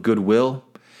people of goodwill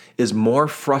is more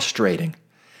frustrating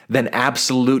than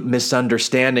absolute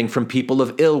misunderstanding from people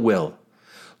of ill will.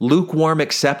 Lukewarm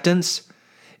acceptance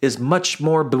is much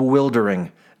more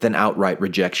bewildering than outright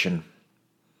rejection.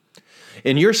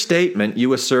 In your statement,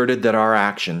 you asserted that our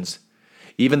actions,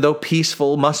 even though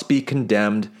peaceful, must be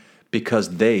condemned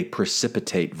because they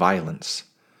precipitate violence.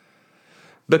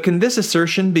 But can this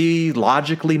assertion be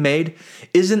logically made?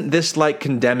 Isn't this like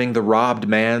condemning the robbed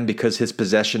man because his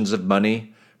possessions of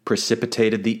money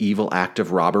precipitated the evil act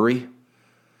of robbery?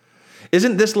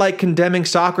 Isn't this like condemning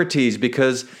Socrates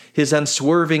because his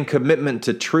unswerving commitment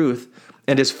to truth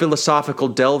and his philosophical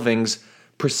delvings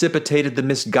precipitated the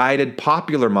misguided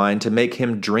popular mind to make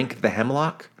him drink the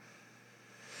hemlock?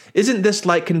 Isn't this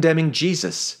like condemning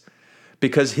Jesus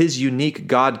because his unique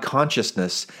God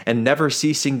consciousness and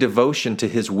never-ceasing devotion to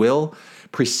his will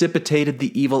precipitated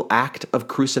the evil act of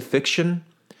crucifixion?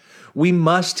 We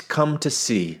must come to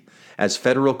see, as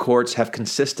federal courts have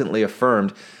consistently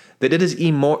affirmed, that it is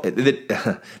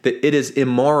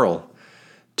immoral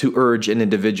to urge an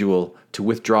individual to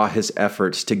withdraw his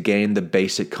efforts to gain the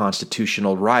basic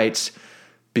constitutional rights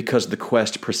because the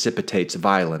quest precipitates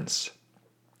violence.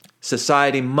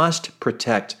 Society must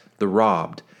protect the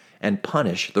robbed and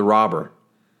punish the robber.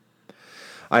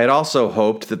 I had also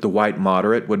hoped that the white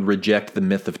moderate would reject the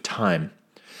myth of time.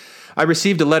 I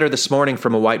received a letter this morning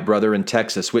from a white brother in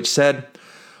Texas which said,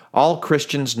 all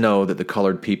Christians know that the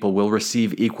colored people will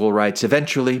receive equal rights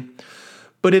eventually,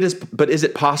 but is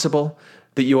it possible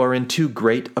that you are in too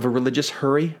great of a religious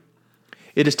hurry?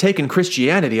 It has taken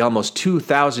Christianity almost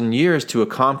 2,000 years to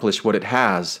accomplish what it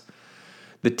has.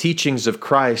 The teachings of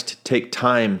Christ take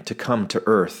time to come to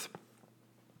earth.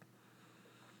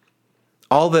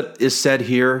 All that is said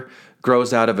here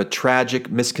grows out of a tragic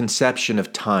misconception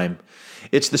of time.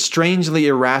 It's the strangely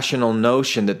irrational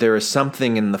notion that there is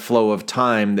something in the flow of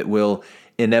time that will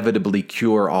inevitably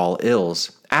cure all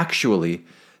ills. Actually,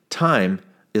 time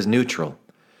is neutral.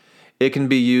 It can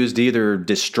be used either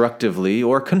destructively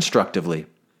or constructively.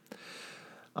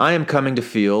 I am coming to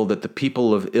feel that the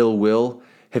people of ill will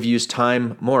have used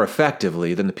time more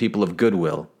effectively than the people of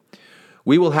goodwill.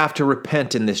 We will have to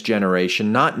repent in this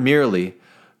generation, not merely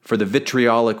for the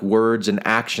vitriolic words and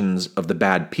actions of the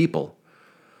bad people,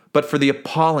 but for the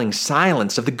appalling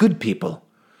silence of the good people.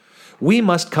 We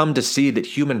must come to see that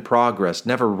human progress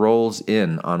never rolls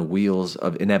in on wheels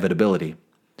of inevitability.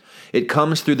 It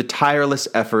comes through the tireless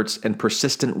efforts and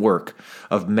persistent work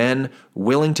of men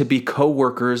willing to be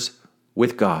co-workers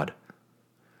with God.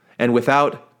 And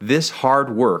without this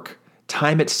hard work,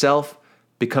 time itself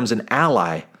becomes an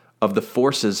ally of the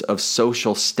forces of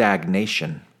social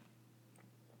stagnation.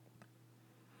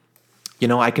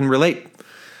 I can relate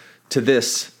to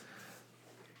this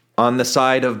on the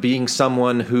side of being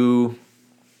someone who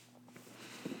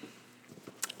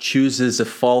chooses a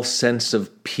false sense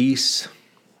of peace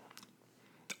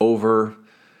over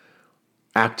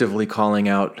actively calling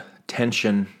out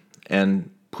tension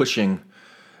and pushing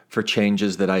for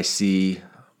changes that I see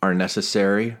are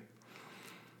necessary,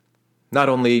 not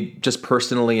only just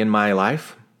personally in my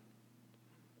life,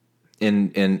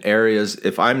 in areas,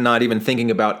 if I'm not even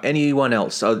thinking about anyone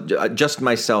else, just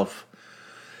myself,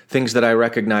 things that I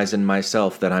recognize in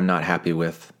myself that I'm not happy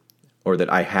with or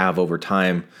that I have over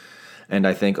time, and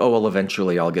I think,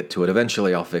 eventually I'll get to it,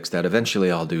 eventually I'll fix that,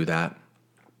 eventually I'll do that.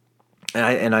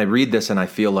 And I read this and I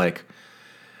feel like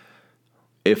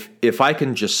if I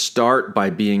can just start by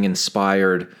being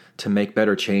inspired to make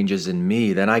better changes in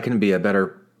me, then I can be a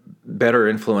better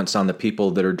influence on the people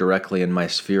that are directly in my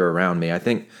sphere around me. I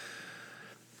think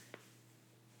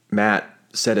Matt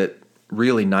said it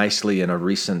really nicely in a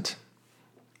recent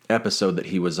episode that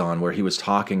he was on, where he was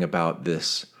talking about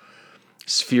this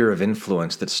sphere of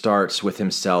influence that starts with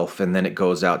himself, and then it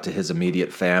goes out to his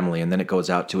immediate family, and then it goes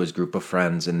out to his group of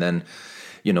friends, and then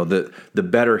the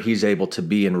better he's able to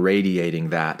be in radiating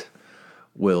that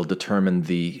will determine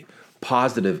the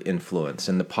positive influence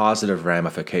and the positive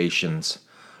ramifications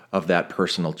of that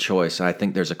personal choice. And I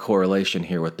think there's a correlation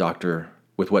here with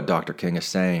what Dr. King is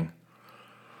saying.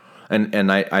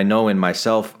 And I know in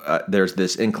myself there's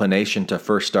this inclination to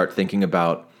first start thinking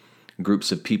about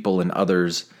groups of people and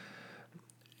others,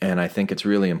 and I think it's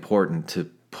really important to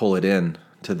pull it in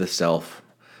to the self,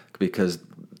 because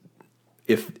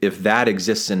if that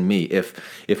exists in me,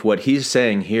 if what he's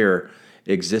saying here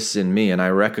exists in me, and I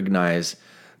recognize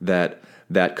that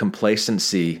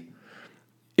complacency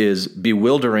is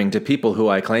bewildering to people who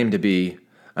I claim to be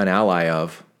an ally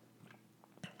of,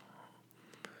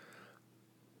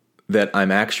 that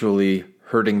I'm actually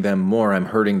hurting them more, I'm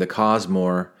hurting the cause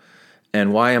more.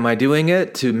 And why am I doing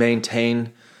it? To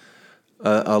maintain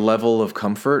a level of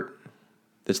comfort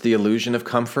that's the illusion of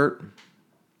comfort.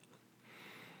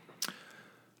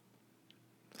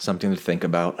 Something to think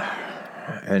about.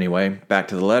 Anyway, back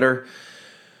to the letter.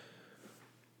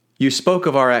 You spoke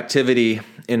of our activity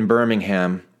in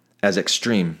Birmingham as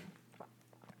extreme.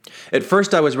 At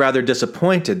first I was rather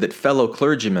disappointed that fellow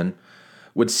clergymen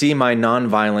would see my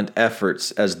nonviolent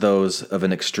efforts as those of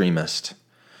an extremist.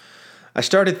 I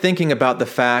started thinking about the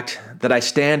fact that I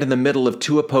stand in the middle of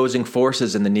two opposing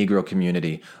forces in the Negro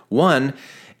community. One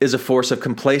is a force of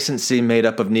complacency made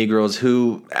up of Negroes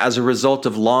who, as a result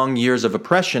of long years of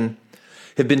oppression,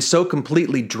 have been so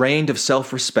completely drained of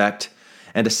self-respect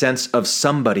and a sense of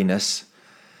somebodyness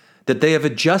that they have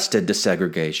adjusted to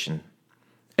segregation.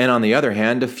 And on the other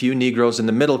hand, a few Negroes in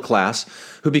the middle class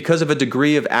who, because of a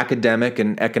degree of academic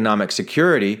and economic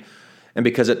security, and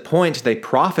because at points they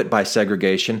profit by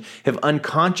segregation, have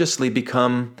unconsciously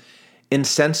become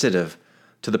insensitive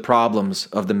to the problems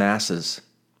of the masses.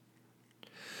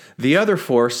 The other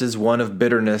force is one of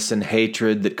bitterness and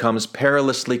hatred that comes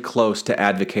perilously close to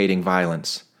advocating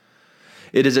violence.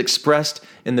 It is expressed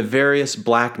in the various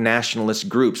black nationalist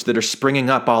groups that are springing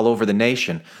up all over the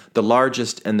nation, the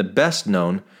largest and the best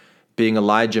known being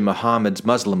Elijah Muhammad's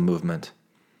Muslim movement.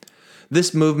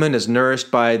 This movement is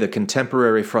nourished by the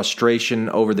contemporary frustration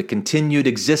over the continued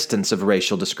existence of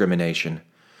racial discrimination.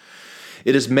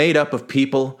 It is made up of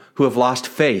people who have lost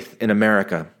faith in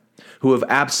America, who have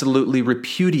absolutely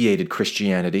repudiated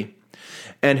Christianity,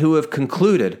 and who have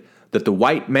concluded that the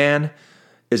white man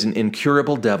is an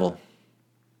incurable devil.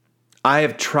 I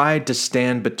have tried to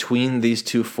stand between these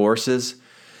two forces,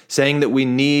 saying that we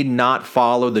need not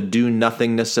follow the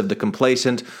do-nothingness of the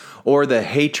complacent or the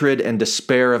hatred and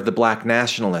despair of the black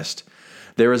nationalist.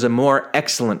 There is a more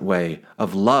excellent way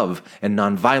of love and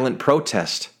nonviolent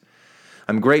protest.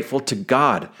 I'm grateful to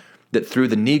God that through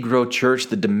the Negro Church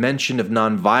the dimension of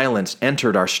nonviolence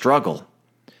entered our struggle.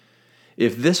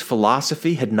 If this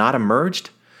philosophy had not emerged,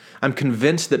 I'm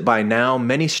convinced that by now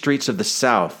many streets of the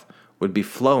South would be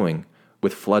flowing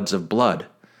with floods of blood.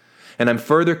 And I'm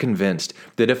further convinced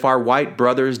that if our white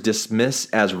brothers dismiss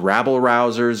as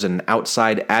rabble-rousers and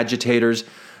outside agitators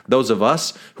those of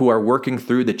us who are working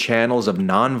through the channels of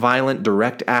nonviolent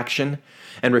direct action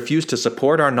and refuse to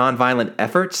support our nonviolent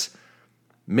efforts,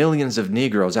 millions of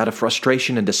Negroes, out of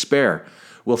frustration and despair,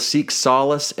 will seek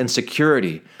solace and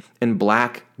security in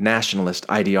black nationalist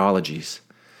ideologies,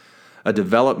 a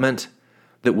development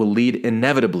that will lead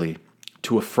inevitably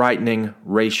to a frightening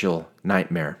racial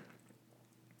nightmare.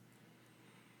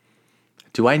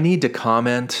 Do I need to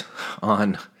comment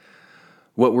on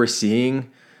what we're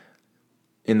seeing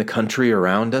in the country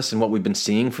around us and what we've been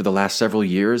seeing for the last several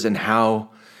years, and how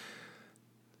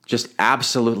just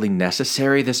absolutely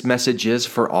necessary this message is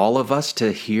for all of us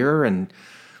to hear and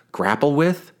grapple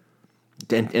with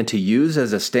and to use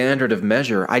as a standard of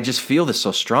measure? I just feel this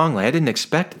so strongly. I didn't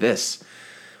expect this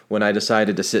when I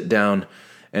decided to sit down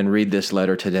and read this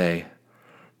letter today,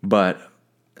 but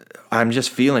I'm just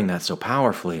feeling that so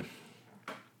powerfully.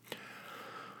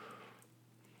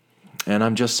 And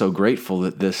I'm just so grateful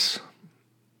that this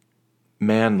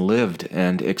man lived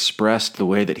and expressed the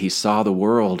way that he saw the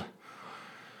world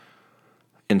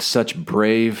in such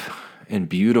brave and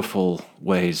beautiful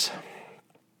ways.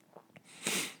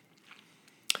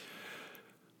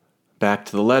 Back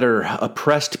to the letter.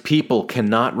 Oppressed people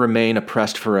cannot remain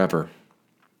oppressed forever.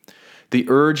 The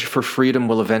urge for freedom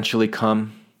will eventually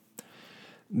come.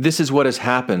 This is what has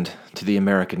happened to the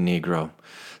American Negro.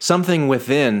 Something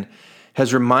within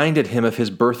has reminded him of his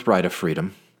birthright of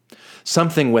freedom.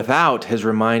 Something without has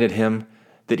reminded him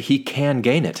that he can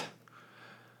gain it.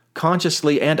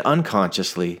 Consciously and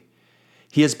unconsciously,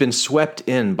 he has been swept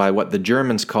in by what the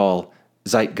Germans call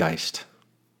Zeitgeist.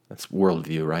 That's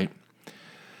worldview, right?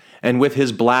 And with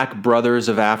his black brothers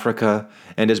of Africa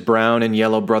and his brown and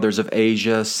yellow brothers of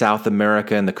Asia, South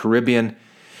America, and the Caribbean,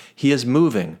 he is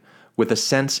moving with a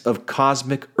sense of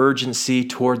cosmic urgency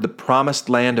toward the promised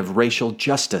land of racial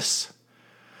justice.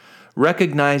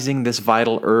 Recognizing this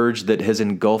vital urge that has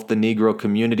engulfed the Negro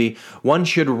community, one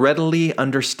should readily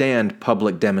understand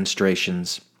public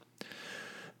demonstrations.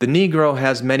 The Negro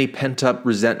has many pent-up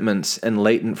resentments and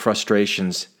latent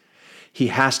frustrations. He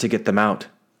has to get them out.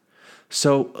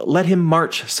 So let him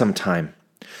march sometime.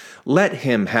 Let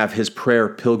him have his prayer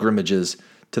pilgrimages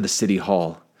to the city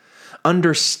hall.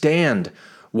 Understand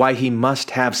why he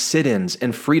must have sit-ins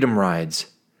and freedom rides.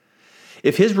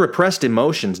 If his repressed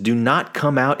emotions do not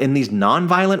come out in these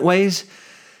nonviolent ways,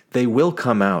 they will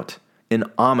come out in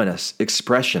ominous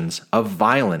expressions of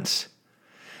violence.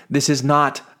 This is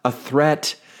not a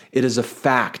threat, it is a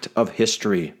fact of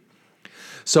history.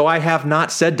 So I have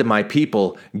not said to my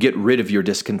people, get rid of your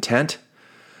discontent,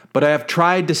 but I have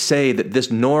tried to say that this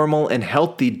normal and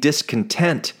healthy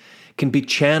discontent can be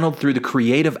channeled through the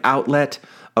creative outlet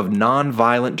of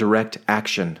nonviolent direct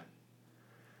action.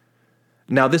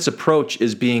 Now, this approach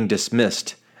is being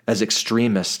dismissed as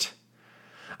extremist.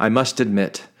 I must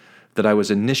admit that I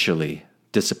was initially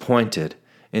disappointed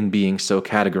in being so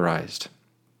categorized.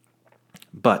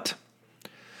 But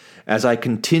as I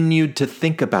continued to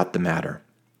think about the matter,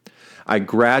 I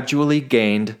gradually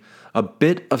gained a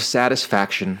bit of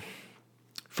satisfaction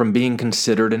from being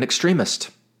considered an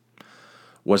extremist.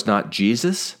 Was not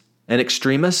Jesus an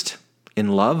extremist in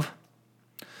love?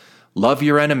 Love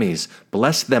your enemies,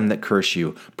 bless them that curse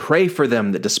you, pray for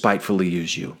them that despitefully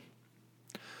use you.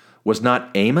 Was not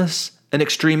Amos an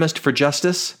extremist for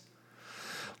justice?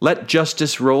 Let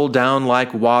justice roll down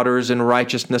like waters and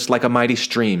righteousness like a mighty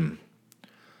stream.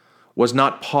 Was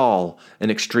not Paul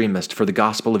an extremist for the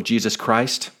gospel of Jesus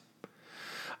Christ?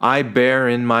 I bear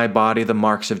in my body the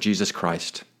marks of Jesus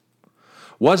Christ.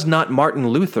 Was not Martin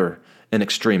Luther an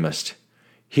extremist?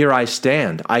 Here I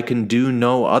stand, I can do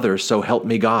no other, so help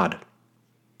me God.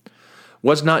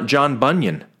 Was not John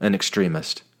Bunyan an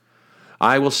extremist?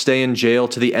 I will stay in jail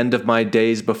to the end of my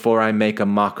days before I make a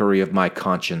mockery of my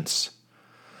conscience.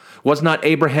 Was not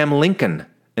Abraham Lincoln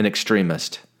an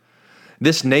extremist?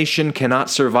 This nation cannot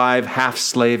survive half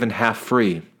slave and half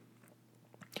free.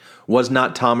 Was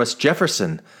not Thomas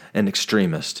Jefferson an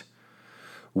extremist?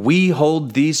 We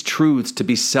hold these truths to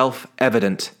be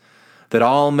self-evident, that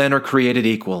all men are created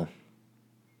equal.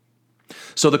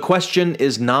 So the question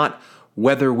is not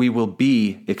whether we will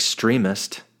be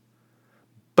extremist,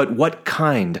 but what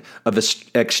kind of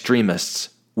extremists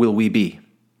will we be?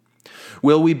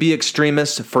 Will we be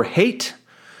extremists for hate,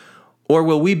 or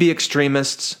will we be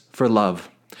extremists for love?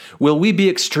 Will we be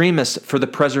extremists for the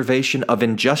preservation of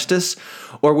injustice,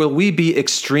 or will we be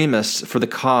extremists for the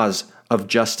cause of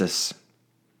justice?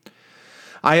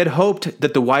 I had hoped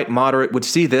that the white moderate would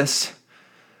see this.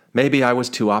 Maybe I was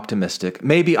too optimistic.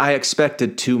 Maybe I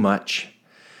expected too much.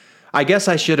 I guess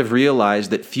I should have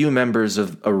realized that few members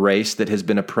of a race that has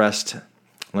been oppressed...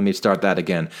 Let me start that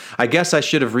again. I guess I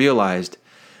should have realized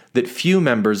that few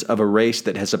members of a race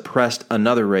that has oppressed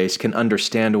another race can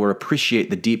understand or appreciate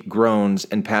the deep groans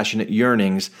and passionate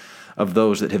yearnings of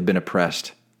those that have been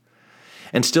oppressed.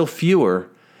 And still fewer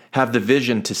have the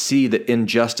vision to see that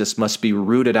injustice must be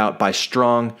rooted out by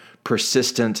strong,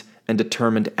 persistent, and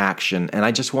determined action. And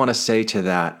I just want to say to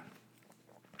that,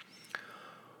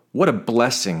 what a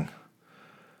blessing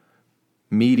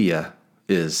media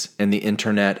is, and the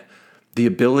internet, the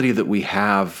ability that we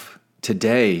have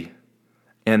today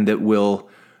and that will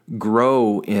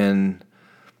grow in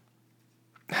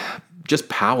just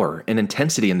power and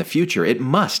intensity in the future. It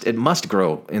must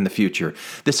grow in the future.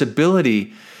 This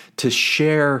ability to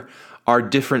share our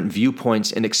different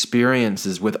viewpoints and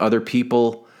experiences with other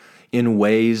people in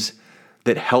ways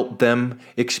that help them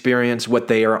experience what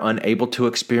they are unable to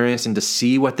experience and to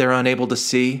see what they're unable to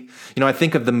see. I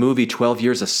think of the movie 12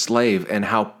 Years a Slave and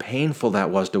how painful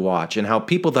that was to watch, and how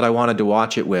people that I wanted to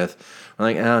watch it with were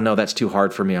like, oh no, that's too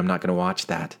hard for me. I'm not going to watch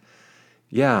that.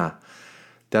 Yeah,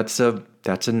 that's a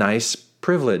nice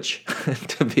privilege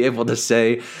to be able to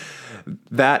say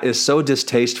that is so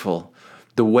distasteful.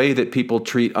 The way that people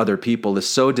treat other people is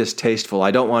so distasteful. I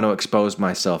don't want to expose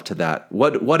myself to that.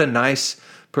 What a nice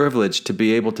privilege to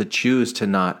be able to choose to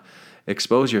not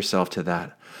expose yourself to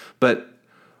that. But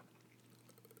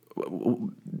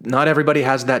not everybody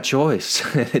has that choice.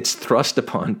 It's thrust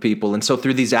upon people. And so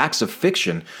through these acts of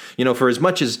fiction, for as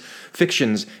much as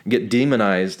fictions get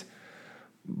demonized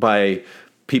by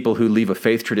people who leave a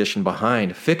faith tradition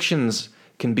behind, fictions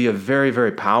can be a very,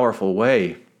 very powerful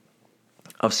way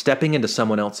of stepping into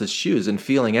someone else's shoes and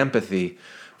feeling empathy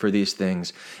for these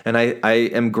things. And I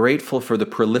am grateful for the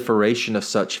proliferation of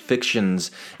such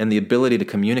fictions and the ability to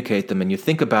communicate them. And you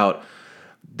think about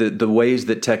the ways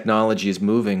that technology is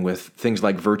moving with things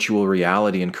like virtual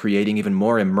reality and creating even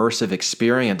more immersive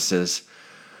experiences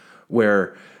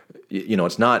where,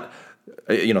 it's not,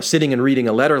 sitting and reading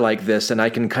a letter like this and I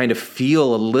can kind of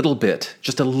feel a little bit,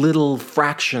 just a little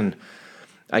fraction.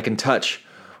 I can touch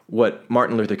what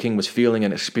Martin Luther King was feeling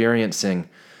and experiencing.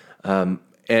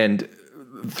 And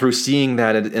through seeing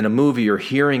that in a movie or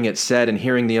hearing it said and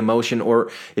hearing the emotion,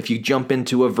 or if you jump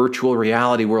into a virtual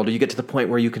reality world, or you get to the point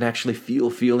where you can actually feel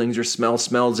feelings or smell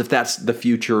smells, if that's the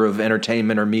future of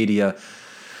entertainment or media,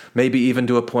 maybe even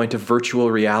to a point of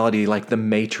virtual reality like the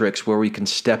Matrix, where we can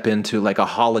step into like a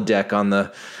holodeck on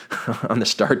the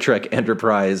Star Trek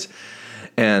Enterprise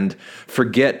and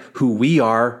forget who we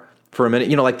are for a minute,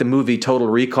 like the movie Total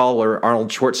Recall, where Arnold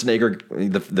Schwarzenegger,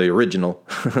 the original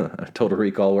Total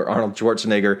Recall, where Arnold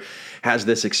Schwarzenegger has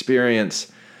this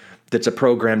experience that's a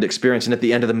programmed experience. And at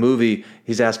the end of the movie,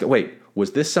 he's asking, wait,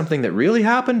 was this something that really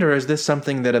happened, or is this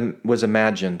something that was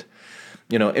imagined?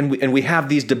 And we have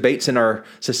these debates in our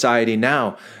society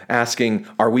now asking,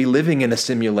 are we living in a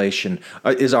simulation?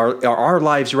 Are our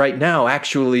lives right now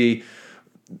actually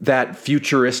that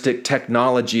futuristic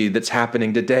technology that's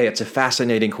happening today? It's a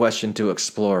fascinating question to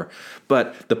explore.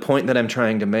 But the point that I'm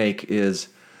trying to make is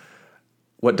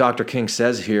what Dr. King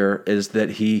says here is that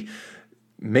he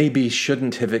maybe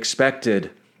shouldn't have expected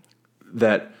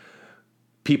that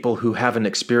people who haven't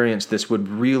experienced this would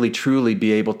really truly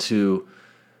be able to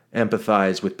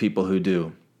empathize with people who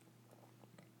do.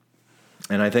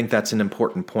 And I think that's an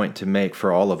important point to make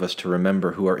for all of us to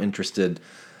remember who are interested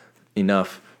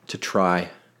enough to try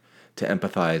to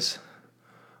empathize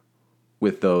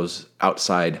with those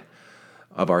outside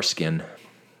of our skin.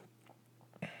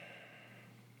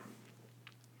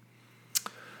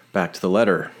 Back to the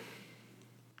letter.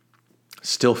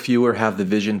 Still fewer have the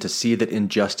vision to see that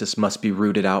injustice must be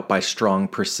rooted out by strong,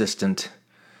 persistent,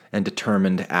 and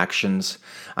determined actions.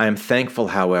 I am thankful,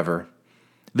 however,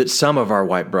 that some of our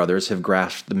white brothers have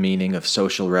grasped the meaning of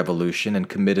social revolution and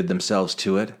committed themselves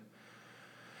to it.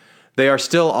 They are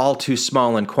still all too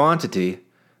small in quantity,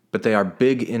 but they are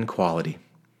big in quality.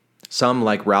 Some,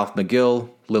 like Ralph McGill,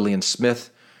 Lillian Smith,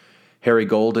 Harry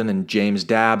Golden, and James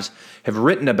Dabbs, have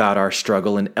written about our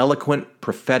struggle in eloquent,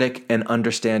 prophetic, and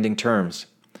understanding terms.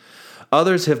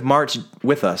 Others have marched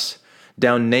with us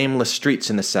down nameless streets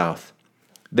in the South.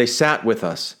 They sat with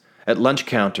us at lunch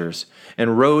counters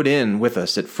and rode in with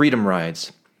us at freedom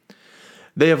rides.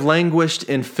 They have languished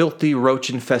in filthy,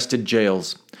 roach-infested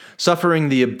jails, suffering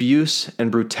the abuse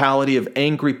and brutality of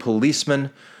angry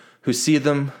policemen who see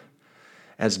them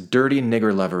as dirty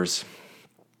nigger lovers.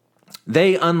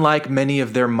 They, unlike many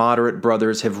of their moderate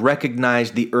brothers, have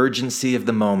recognized the urgency of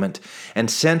the moment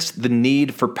and sensed the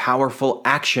need for powerful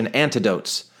action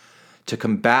antidotes to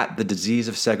combat the disease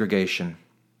of segregation.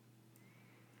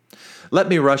 Let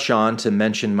me rush on to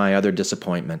mention my other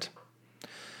disappointment.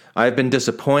 I have been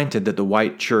disappointed that the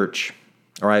white church,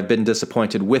 or I have been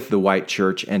disappointed with the white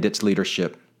church and its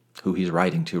leadership. who he's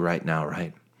writing to right now,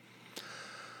 right?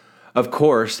 Of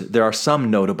course, there are some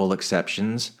notable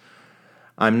exceptions.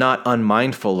 I'm not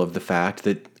unmindful of the fact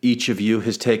that each of you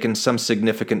has taken some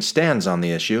significant stands on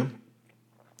the issue.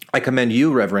 I commend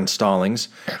you, Reverend Stallings,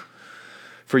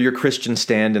 for your Christian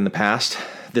stand in the past,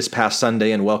 this past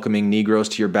Sunday, in welcoming Negroes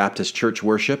to your Baptist church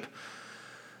worship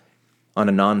on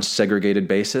a non-segregated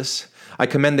basis. I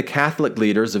commend the Catholic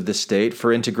leaders of this state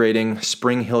for integrating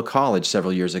Spring Hill College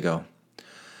several years ago.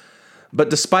 But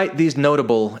despite these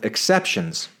notable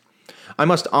exceptions, I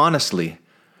must honestly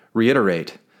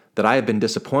reiterate that I have been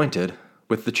disappointed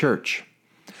with the church.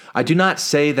 I do not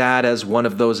say that as one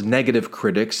of those negative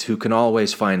critics who can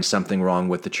always find something wrong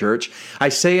with the church. I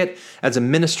say it as a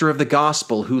minister of the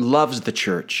gospel who loves the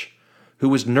church, who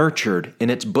was nurtured in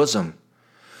its bosom,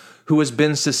 who has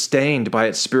been sustained by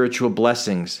its spiritual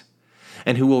blessings,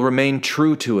 and who will remain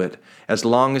true to it as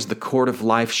long as the cord of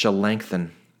life shall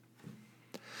lengthen.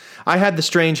 I had the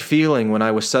strange feeling when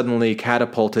I was suddenly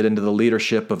catapulted into the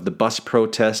leadership of the bus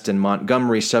protest in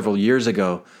Montgomery several years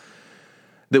ago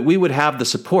that we would have the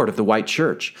support of the white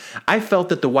church. I felt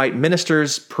that the white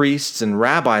ministers, priests, and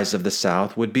rabbis of the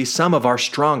South would be some of our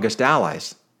strongest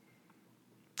allies.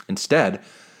 Instead,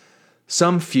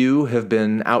 some few have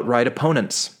been outright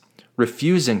opponents,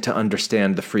 refusing to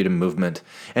understand the freedom movement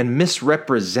and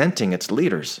misrepresenting its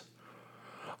leaders.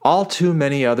 All too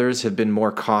many others have been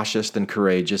more cautious than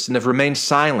courageous and have remained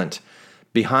silent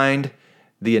behind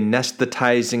the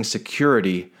anesthetizing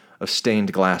security of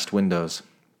stained glass windows.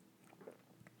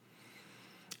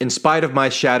 In spite of my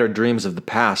shattered dreams of the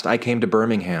past, I came to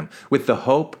Birmingham with the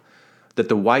hope that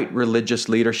the white religious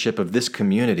leadership of this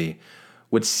community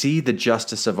would see the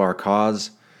justice of our cause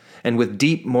and with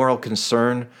deep moral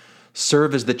concern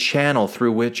serve as the channel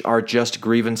through which our just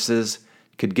grievances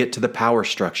could get to the power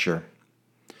structure.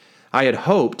 I had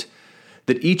hoped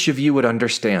that each of you would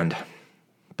understand,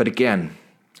 but again,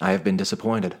 I have been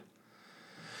disappointed.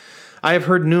 I have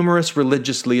heard numerous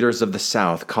religious leaders of the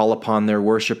South call upon their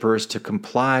worshipers to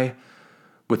comply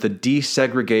with a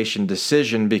desegregation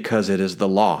decision because it is the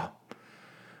law.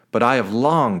 But I have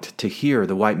longed to hear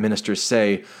the white ministers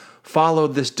say, follow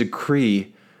this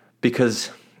decree because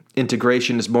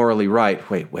integration is morally right.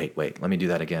 Wait, let me do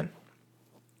that again.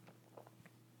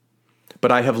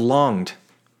 But I have longed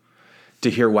to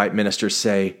hear white ministers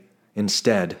say,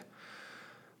 instead,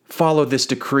 follow this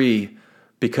decree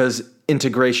because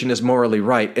integration is morally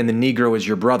right and the Negro is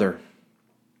your brother.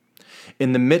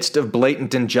 In the midst of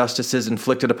blatant injustices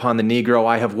inflicted upon the Negro,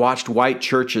 I have watched white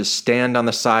churches stand on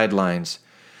the sidelines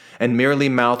and merely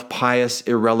mouth pious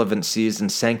irrelevancies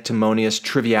and sanctimonious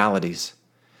trivialities.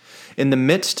 In the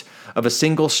midst of a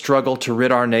single struggle to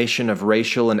rid our nation of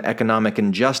racial and economic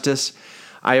injustice,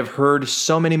 I have heard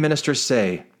so many ministers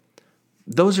say,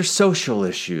 those are social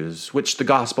issues which the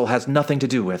gospel has nothing to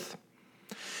do with.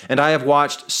 And I have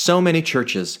watched so many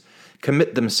churches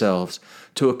commit themselves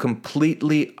to a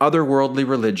completely otherworldly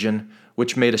religion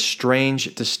which made a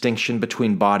strange distinction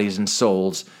between bodies and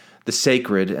souls, the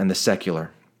sacred and the secular.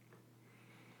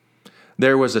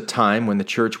 There was a time when the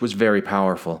church was very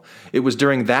powerful. It was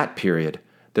during that period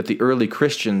that the early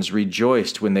Christians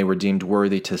rejoiced when they were deemed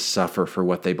worthy to suffer for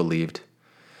what they believed.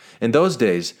 In those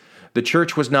days, the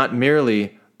church was not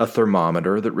merely a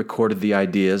thermometer that recorded the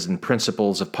ideas and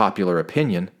principles of popular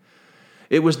opinion.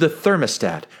 It was the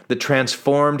thermostat that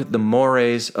transformed the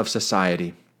mores of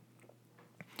society.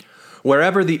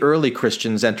 Wherever the early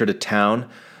Christians entered a town,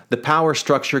 the power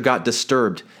structure got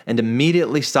disturbed and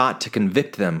immediately sought to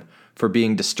convict them for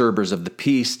being disturbers of the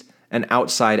peace and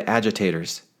outside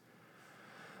agitators.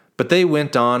 But they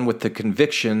went on with the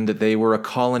conviction that they were a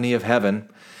colony of heaven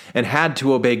and had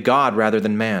to obey God rather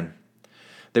than man.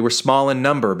 They were small in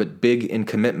number, but big in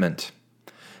commitment.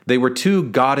 They were too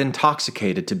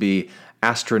God-intoxicated to be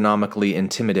astronomically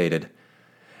intimidated.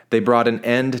 They brought an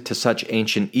end to such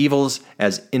ancient evils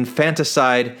as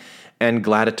infanticide and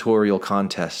gladiatorial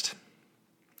contest.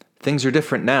 Things are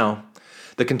different now.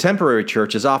 The contemporary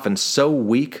church is often so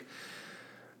weak.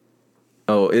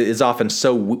 The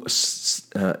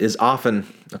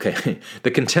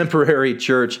contemporary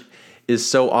church is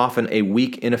so often a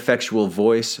weak, ineffectual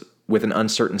voice with an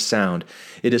uncertain sound.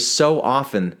 It is so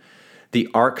often the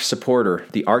arch supporter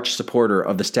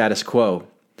of the status quo.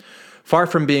 Far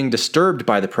from being disturbed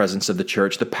by the presence of the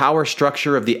church, the power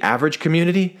structure of the average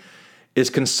community is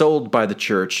consoled by the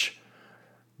church's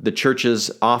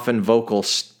often vocal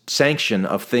sanction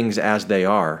of things as they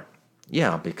are.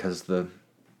 Yeah, because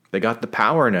they got the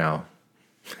power now.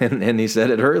 And he said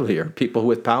it earlier, people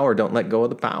with power don't let go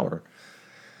of the power.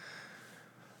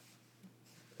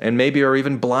 And maybe are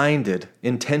even blinded,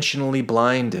 intentionally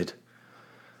blinded,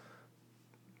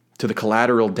 to the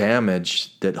collateral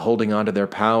damage that holding on to their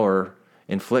power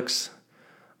inflicts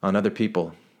on other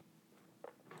people.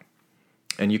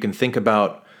 And you can think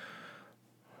about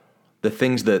the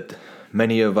things that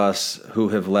many of us who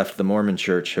have left the Mormon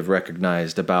Church have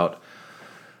recognized about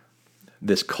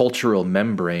this cultural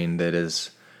membrane that is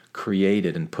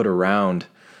created and put around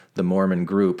the Mormon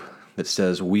group that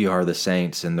says we are the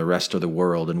saints and the rest of the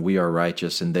world, and we are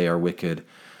righteous and they are wicked.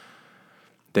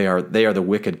 They are the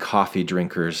wicked coffee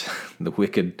drinkers, the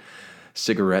wicked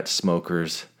cigarette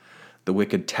smokers, the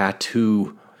wicked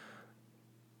tattoo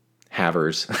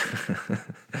havers,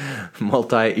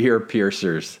 multi-ear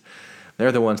piercers.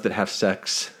 They're the ones that have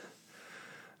sex.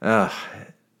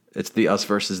 It's the us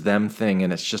versus them thing,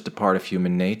 and it's just a part of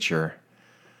human nature.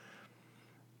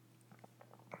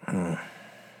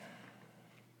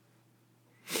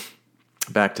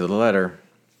 Back to the letter.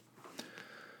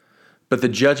 But the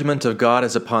judgment of God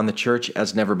is upon the church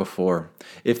as never before.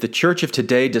 If the church of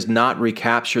today does not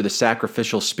recapture the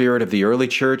sacrificial spirit of the early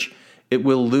church, it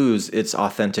will lose its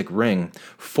authentic ring,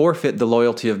 forfeit the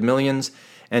loyalty of millions,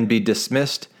 and be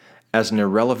dismissed as an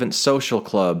irrelevant social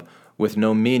club with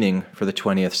no meaning for the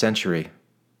 20th century.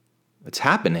 It's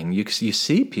happening. You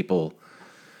see people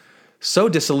so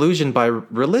disillusioned by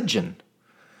religion,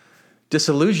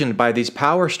 disillusioned by these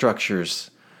power structures.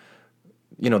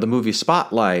 You know, the movie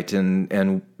Spotlight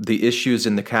and the issues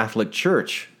in the Catholic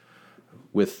Church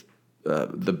with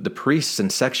the priests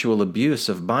and sexual abuse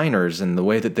of minors and the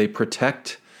way that they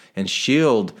protect and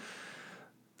shield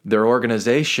their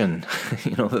organization,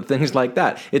 the things like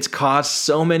that. It's caused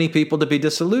so many people to be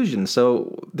disillusioned.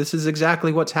 So this is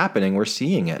exactly what's happening. We're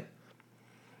seeing it.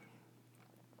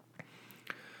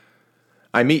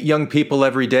 I meet young people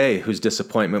every day whose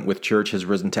disappointment with church has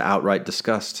risen to outright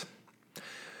disgust.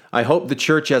 I hope the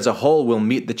church as a whole will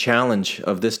meet the challenge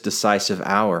of this decisive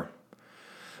hour.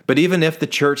 But even if the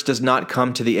church does not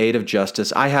come to the aid of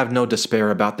justice, I have no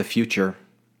despair about the future.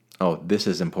 Oh, this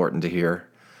is important to hear.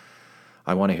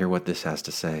 I want to hear what this has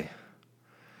to say.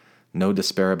 No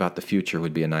despair about the future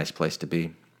would be a nice place to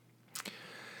be.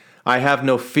 I have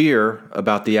no fear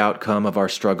about the outcome of our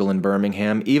struggle in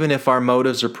Birmingham, even if our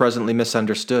motives are presently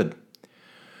misunderstood.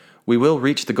 We will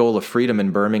reach the goal of freedom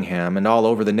in Birmingham and all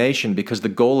over the nation because the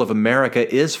goal of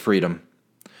America is freedom.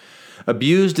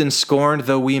 Abused and scorned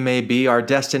though we may be, our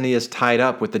destiny is tied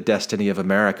up with the destiny of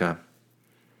America.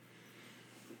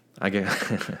 I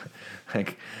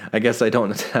guess I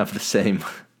don't have the same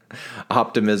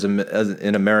optimism as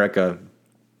in America.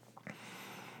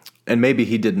 And maybe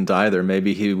he didn't either.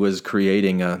 Maybe he was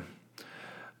creating an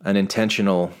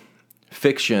intentional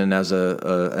fiction as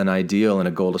an ideal and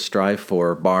a goal to strive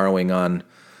for, borrowing on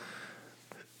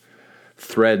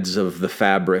threads of the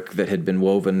fabric that had been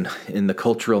woven in the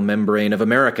cultural membrane of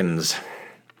Americans.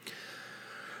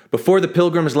 Before the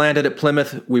Pilgrims landed at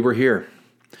Plymouth, we were here.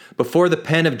 Before the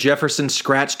pen of Jefferson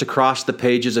scratched across the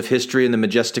pages of history in the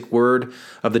majestic word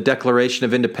of the Declaration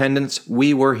of Independence,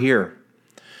 we were here.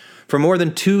 For more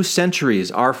than 2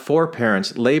 centuries, our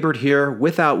foreparents labored here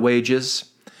without wages.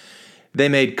 They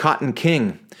made cotton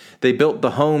king. They built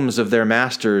the homes of their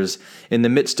masters in the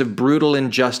midst of brutal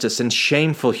injustice and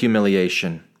shameful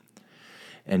humiliation.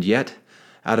 And yet,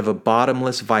 out of a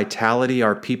bottomless vitality,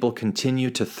 our people continue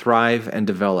to thrive and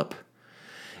develop.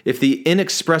 If the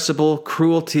inexpressible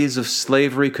cruelties of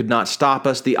slavery could not stop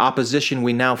us, the opposition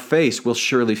we now face will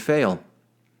surely fail.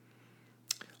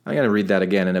 I'm going to read that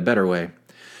again in a better way.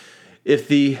 If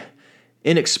the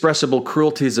inexpressible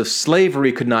cruelties of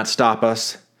slavery could not stop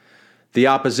us, the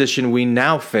opposition we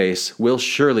now face will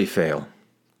surely fail.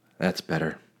 That's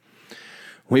better.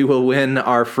 We will win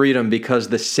our freedom because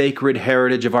the sacred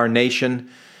heritage of our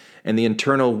nation and the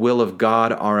eternal will of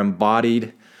God are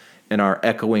embodied in our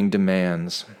echoing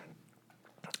demands.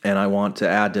 And I want to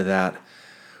add to that,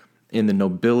 in the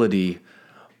nobility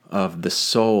of the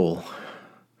soul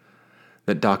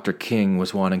that Dr. King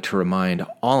was wanting to remind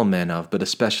all men of, but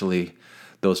especially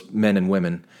those men and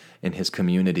women in his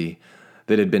community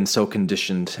that had been so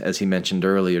conditioned, as he mentioned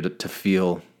earlier, to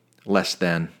feel less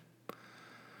than.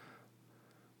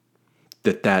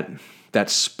 That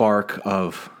spark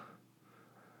of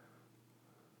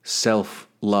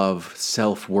self-love,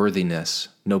 self-worthiness,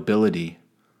 nobility.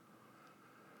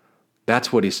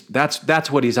 That's what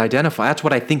he's identifying. That's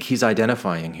what I think he's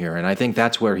identifying here, and I think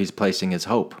that's where he's placing his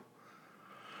hope.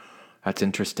 That's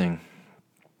interesting.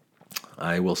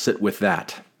 I will sit with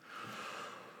that.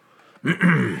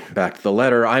 Back to the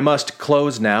letter. I must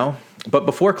close now, but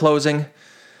before closing,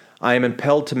 I am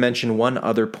impelled to mention one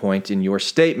other point in your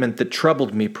statement that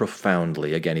troubled me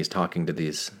profoundly. Again, he's talking to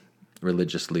these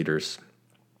religious leaders.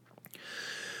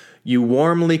 You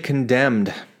warmly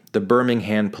condemned the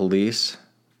Birmingham police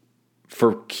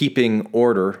for keeping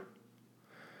order.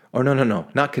 Oh, no,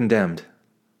 not condemned.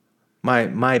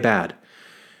 My bad.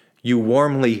 You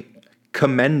warmly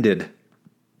commended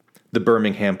the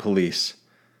Birmingham police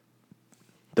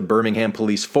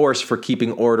force for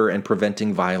keeping order and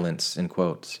preventing violence, in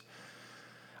quotes.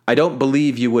 I don't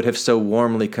believe you would have so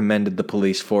warmly commended the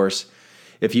police force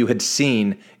if you had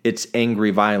seen its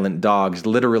angry, violent dogs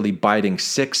literally biting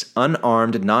 6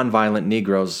 unarmed, nonviolent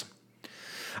Negroes.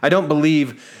 I don't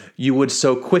believe you would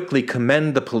so quickly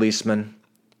commend the policemen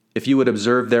if you would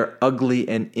observe their ugly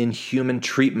and inhuman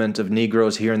treatment of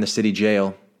Negroes here in the city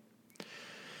jail.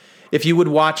 If you would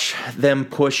watch them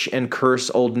push and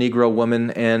curse old Negro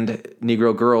women and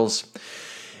Negro girls.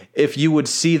 If you would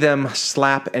see them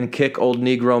slap and kick old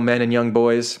Negro men and young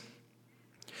boys.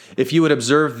 If you would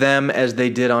observe them as they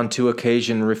did on 2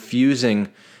 occasions, refusing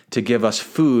to give us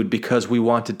food because we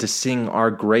wanted to sing our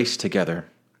grace together.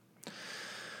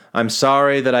 I'm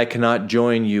sorry that I cannot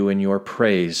join you in your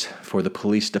praise for the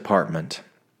police department.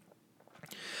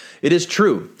 It is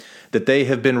true that they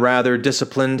have been rather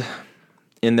disciplined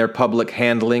in their public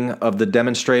handling of the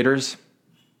demonstrators.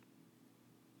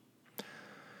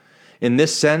 In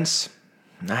this sense,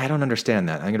 I don't understand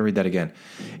that. I'm going to read that again.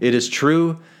 It is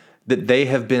true that they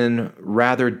have been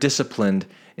rather disciplined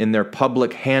in their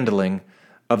public handling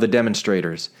of the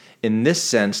demonstrators. In this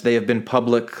sense, they have been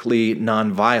publicly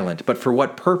nonviolent. But for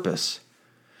what purpose?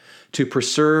 To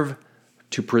preserve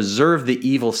the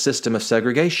evil system of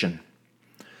segregation.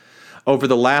 Over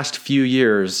the last few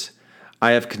years,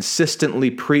 I have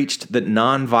consistently preached that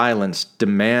nonviolence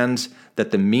demands that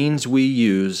the means we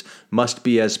use must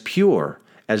be as pure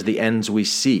as the ends we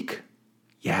seek.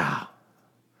 Yeah.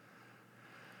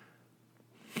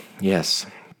 Yes.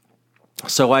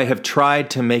 So I have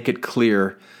tried to make it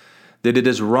clear that it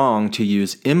is wrong to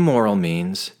use immoral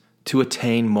means to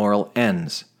attain moral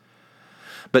ends.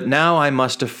 But now I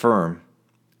must affirm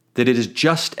that it is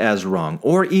just as wrong,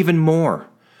 or even more,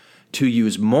 to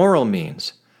use moral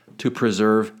means to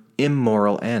preserve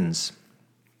immoral ends.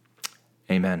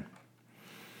 Amen.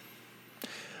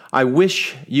 I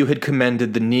wish you had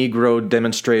commended the Negro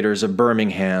demonstrators of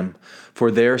Birmingham for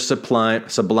their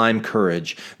sublime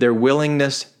courage, their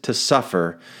willingness to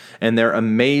suffer, and their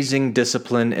amazing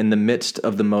discipline in the midst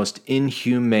of the most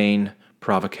inhumane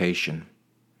provocation.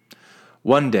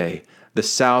 One day, the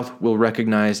South will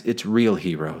recognize its real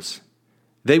heroes.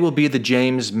 They will be the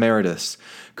James Merediths,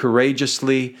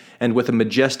 courageously and with a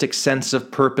majestic sense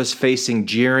of purpose facing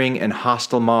jeering and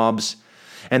hostile mobs,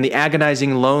 and the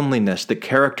agonizing loneliness that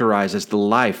characterizes the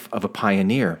life of a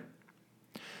pioneer.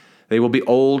 They will be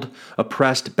old,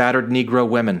 oppressed, battered Negro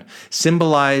women,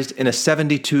 symbolized in a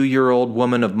 72-year-old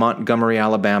woman of Montgomery,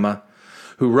 Alabama,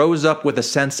 who rose up with a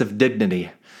sense of dignity,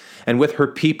 and with her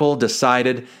people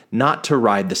decided not to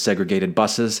ride the segregated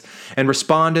buses, and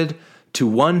responded to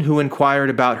one who inquired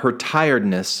about her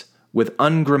tiredness with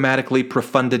ungrammatical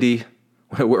profundity,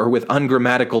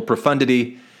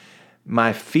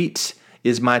 my feet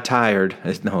is tired,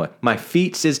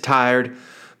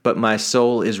 but my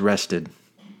soul is rested.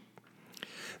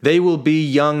 They will be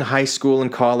young high school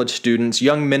and college students,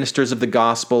 young ministers of the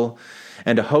gospel,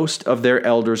 and a host of their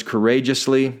elders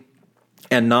courageously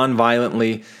and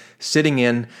nonviolently sitting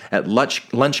in at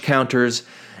lunch counters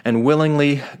and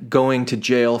willingly going to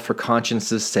jail for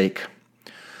conscience's sake.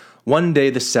 One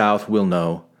day the South will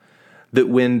know that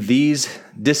when these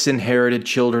disinherited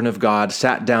children of God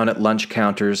sat down at lunch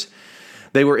counters,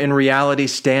 they were in reality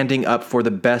standing up for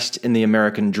the best in the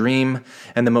American dream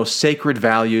and the most sacred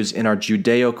values in our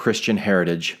Judeo-Christian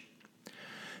heritage.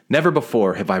 Never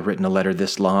before have I written a letter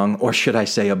this long, or should I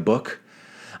say a book.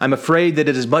 I'm afraid that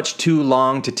it is much too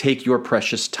long to take your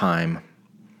precious time.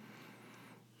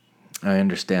 I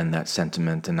understand that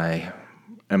sentiment, and I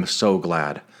am so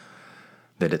glad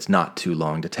that it's not too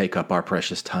long to take up our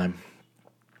precious time.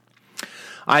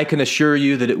 I can assure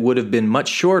you that it would have been much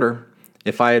shorter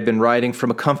if I had been writing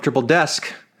from a comfortable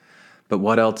desk. But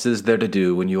what else is there to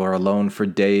do when you are alone for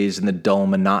days in the dull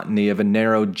monotony of a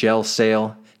narrow jail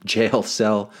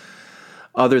cell,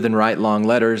 other than write long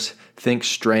letters, think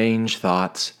strange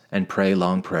thoughts, and pray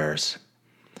long prayers?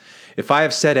 If I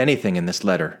have said anything in this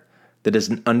letter that is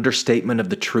an understatement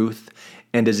of the truth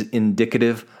and is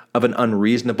indicative of an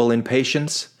unreasonable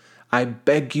impatience, I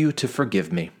beg you to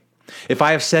forgive me. If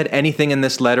I have said anything in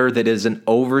this letter that is an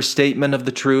overstatement of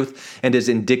the truth and is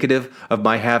indicative of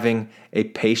my having a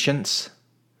patience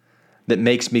that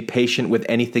makes me patient with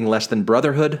anything less than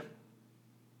brotherhood,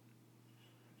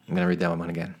 I'm going to read that one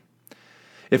again.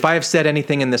 If I have said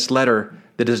anything in this letter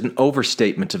that is an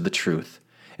overstatement of the truth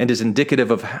and is indicative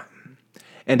of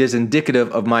and is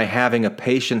indicative of my having a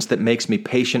patience that makes me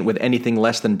patient with anything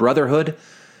less than brotherhood,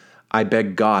 I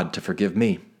beg God to forgive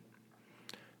me.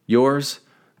 Yours,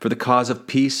 for the cause of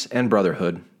peace and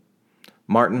brotherhood,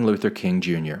 Martin Luther King,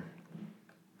 Jr.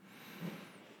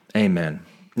 Amen.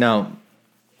 Now,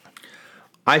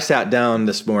 I sat down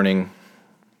this morning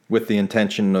with the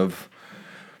intention of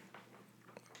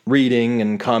reading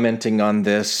and commenting on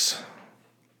this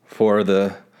for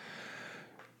the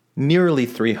nearly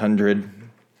 300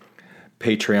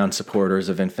 Patreon supporters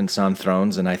of Infants on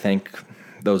Thrones, and I thank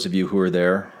those of you who are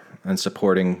there and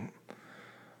supporting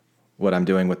what I'm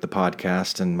doing with the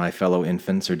podcast and my fellow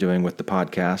infants are doing with the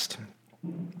podcast.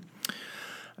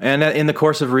 And in the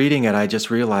course of reading it, I just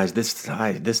realized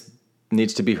this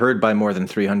needs to be heard by more than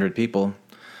 300 people.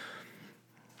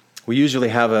 We usually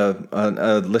have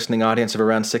a listening audience of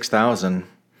around 6,000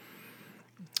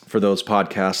 for those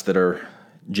podcasts that are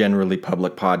generally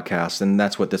public podcasts, and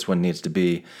that's what this one needs to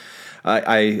be.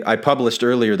 I published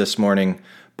earlier this morning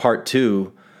part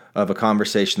 2 of a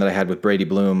conversation that I had with Brady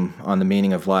Bloom on the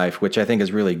meaning of life, which I think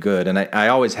is really good. And I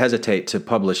always hesitate to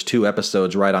publish 2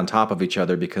 episodes right on top of each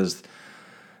other because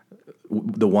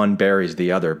the one buries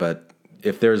the other. But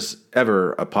if there's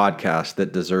ever a podcast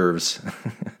that deserves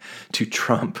to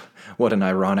trump, what an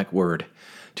ironic word,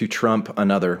 to trump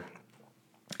another,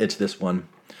 it's this one.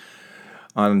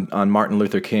 On Martin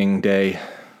Luther King Day,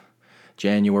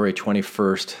 January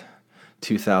 21st,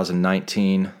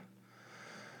 2019,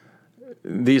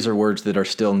 these are words that are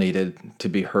still needed to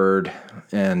be heard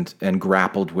and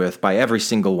grappled with by every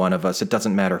single one of us. It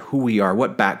doesn't matter who we are,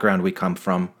 what background we come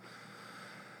from.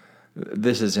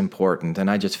 This is important, and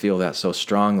I just feel that so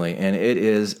strongly. And it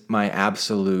is my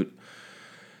absolute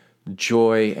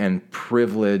joy and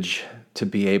privilege to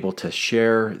be able to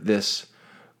share this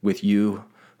with you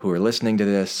who are listening to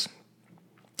this.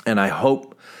 And I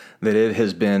hope that it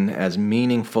has been as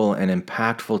meaningful and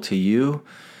impactful to you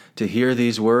to hear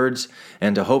these words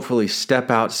and to hopefully step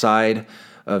outside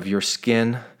of your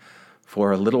skin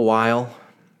for a little while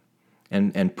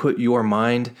and put your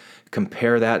mind,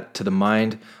 compare that to the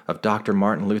mind of Dr.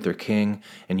 Martin Luther King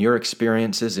and your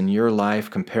experiences in your life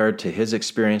compared to his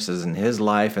experiences in his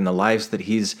life and the lives that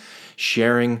he's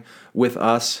sharing with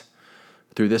us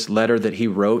through this letter that he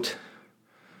wrote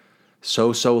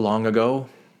so long ago,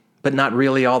 but not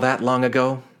really all that long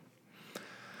ago.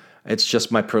 It's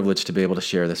just my privilege to be able to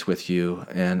share this with you,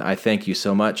 and I thank you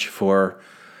so much for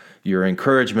your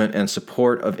encouragement and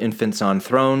support of Infants on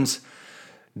Thrones.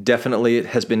 Definitely it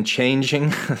has been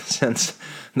changing since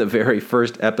the very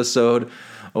first episode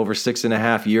over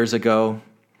 6.5 years ago.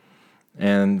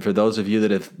 And for those of you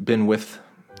that have been with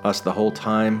us the whole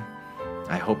time,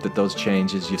 I hope that those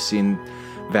changes, you've seen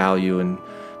value and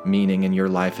meaning in your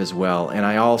life as well. And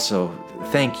I also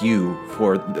thank you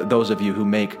for those of you who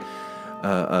make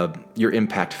your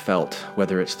impact felt,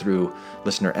 whether it's through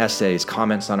listener essays,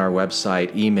 comments on our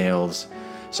website, emails,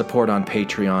 support on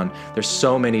Patreon. There's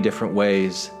so many different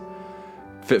ways,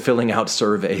 filling out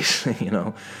surveys,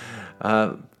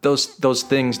 those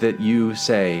things that you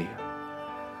say,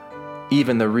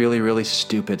 even the really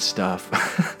stupid stuff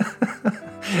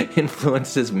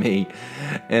influences me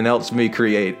and helps me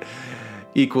create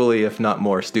equally, if not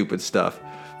more, stupid stuff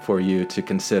for you to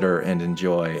consider and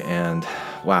enjoy. And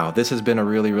wow, this has been a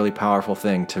really powerful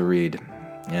thing to read.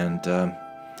 And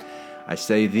I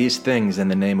say these things in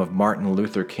the name of Martin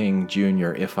Luther King,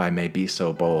 Jr., if I may be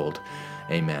so bold.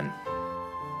 Amen.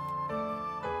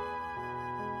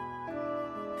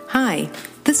 Hi,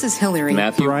 this is Hillary.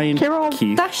 Matthew, Ryan, Carol,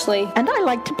 Keith, Ashley, and I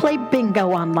like to play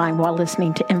bingo online while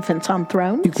listening to Infants on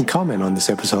Thrones. You can comment on this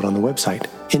episode on the website,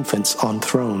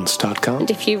 infantsonthrones.com. And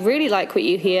if you really like what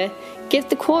you hear, give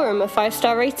the Quorum a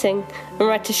 5-star rating and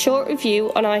write a short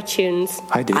review on iTunes.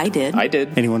 I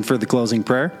did. Anyone for the closing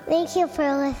prayer? Thank you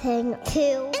for listening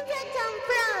to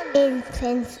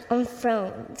Infants on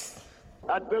Thrones.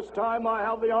 At this time, I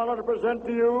have the honor to present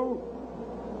to you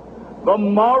the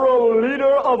moral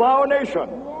leader of our nation.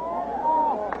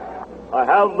 I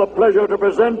have the pleasure to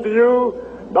present to you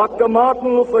Dr.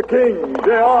 Martin Luther King,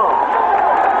 Jr.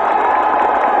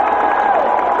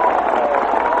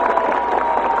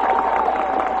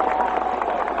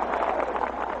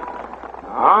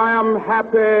 I am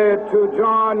happy to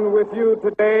join with you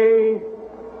today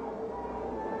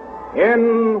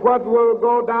in what will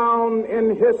go down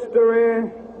in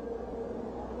history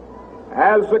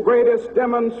as the greatest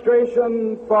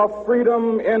demonstration for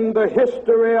freedom in the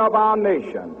history of our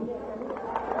nation.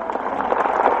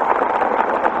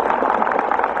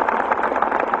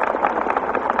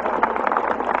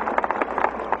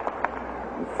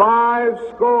 Five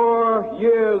score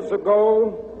years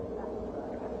ago,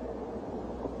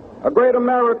 a great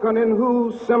American in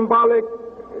whose symbolic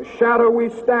shadow we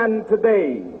stand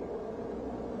today,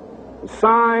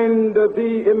 signed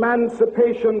the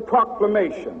Emancipation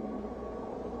Proclamation.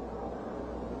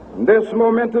 This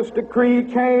momentous decree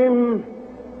came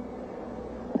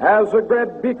as a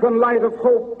great beacon light of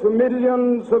hope to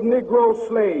millions of Negro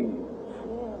slaves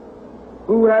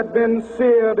who had been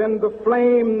seared in the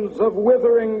flames of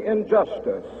withering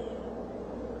injustice.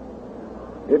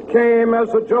 It came as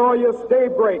a joyous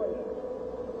daybreak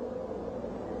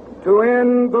to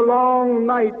end the long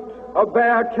night of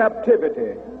their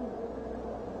captivity.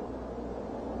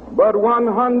 But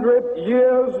 100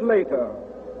 years later,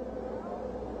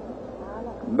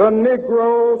 the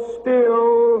Negro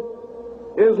still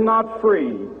is not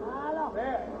free.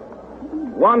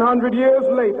 100 years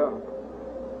later,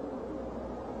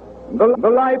 the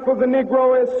life of the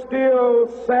Negro is still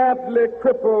sadly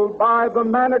crippled by the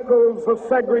manacles of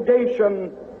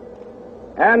segregation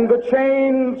and the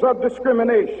chains of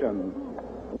discrimination.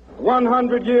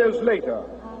 100 years later,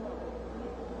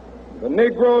 the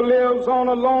Negro lives on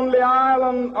a lonely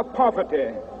island of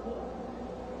poverty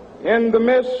in the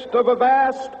midst of a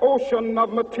vast ocean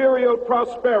of material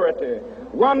prosperity.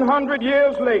 100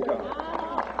 years later,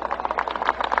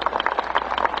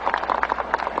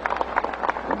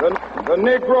 the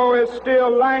Negro is still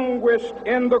languished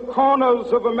in the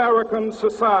corners of American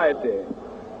society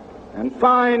and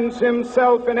finds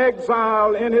himself in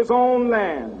exile in his own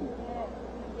land.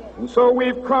 And so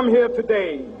we've come here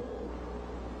today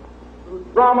to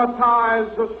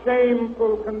dramatize a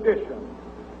shameful condition.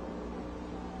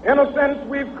 In a sense,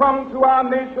 we've come to our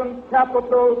nation's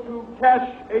capital to cash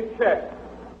a check.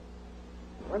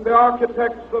 When the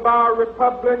architects of our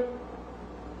republic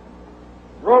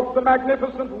wrote the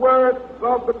magnificent words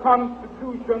of the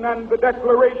Constitution and the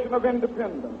Declaration of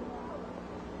Independence,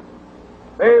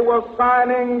 they were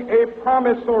signing a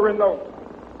promissory note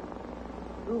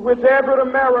to which every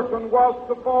American was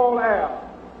to fall heir.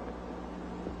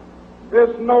 This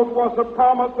note was a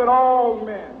promise that all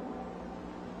men,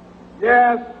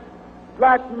 yes,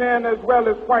 black men as well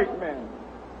as white men,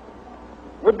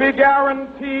 would be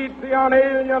guaranteed the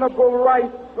unalienable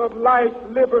rights of life,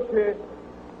 liberty,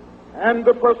 and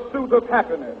the pursuit of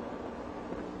happiness.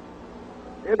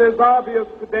 It is obvious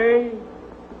today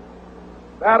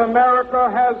that America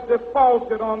has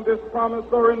defaulted on this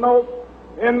promissory note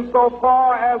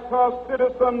insofar as her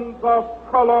citizens of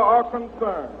color are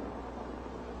concerned.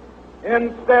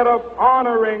 Instead of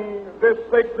honoring this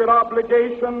sacred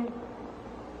obligation,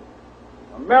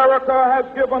 America has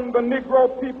given the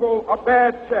Negro people a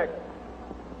bad check,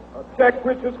 a check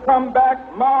which has come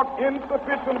back marked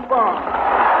insufficient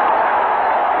funds.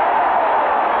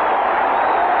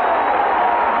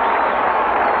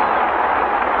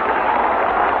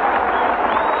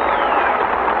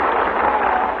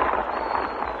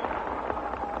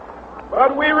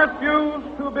 But we refuse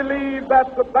to believe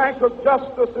that the Bank of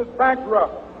Justice is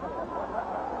bankrupt.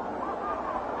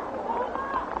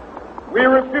 We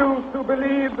refuse to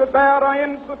believe that there are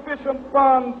insufficient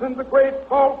funds in the great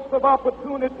vaults of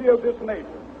opportunity of this nation.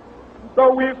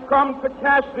 So we've come to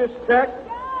cash this check,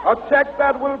 a check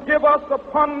that will give us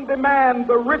upon demand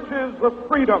the riches of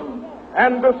freedom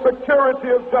and the security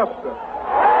of justice.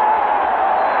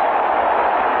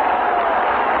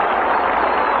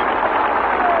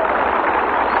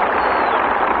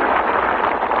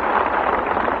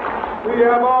 We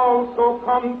have also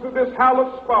come to this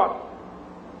hallowed spot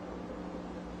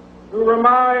to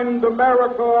remind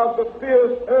America of the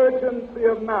fierce urgency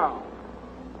of now.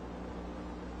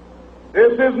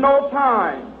 This is no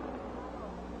time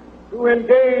to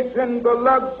engage in the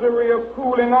luxury of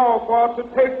cooling off or to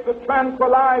take the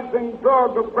tranquilizing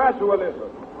drug of gradualism.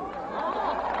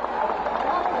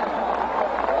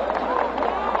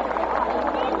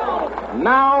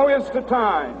 Now is the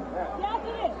time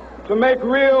to make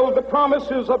real the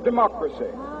promises of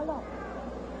democracy.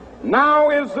 Now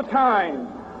is the time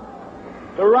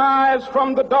to rise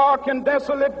from the dark and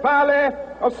desolate valley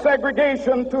of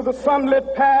segregation to the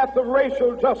sunlit path of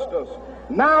racial justice.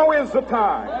 Now is the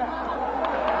time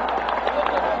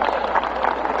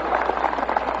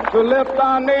to lift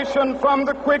our nation from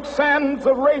the quicksands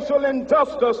of racial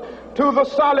injustice to the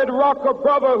solid rock of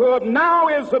brotherhood. Now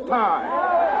is the time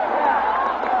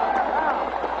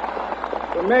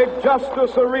to make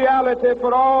justice a reality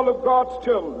for all of God's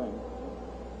children.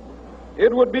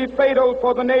 It would be fatal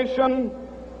for the nation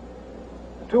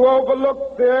to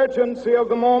overlook the urgency of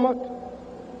the moment.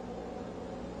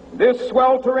 This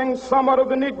sweltering summit of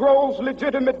the Negro's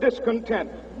legitimate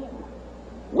discontent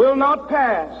will not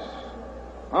pass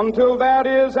until there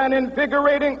is an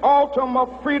invigorating autumn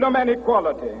of freedom and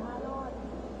equality.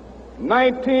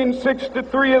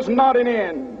 1963 is not an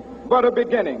end, but a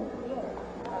beginning.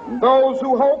 Those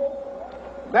who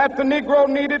hope that the Negro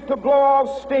needed to blow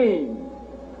off steam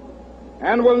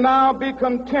and will now be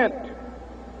content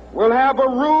will have a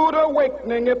rude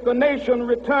awakening if the nation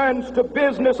returns to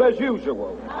business as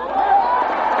usual.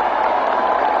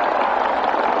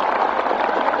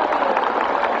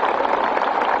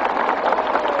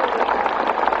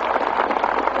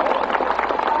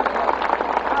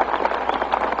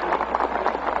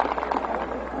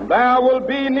 There will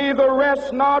be neither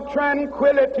rest nor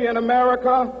tranquility in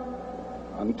America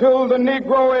until the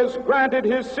Negro is granted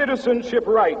his citizenship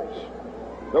rights.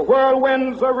 The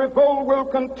whirlwinds of revolt will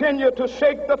continue to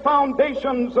shake the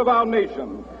foundations of our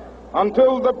nation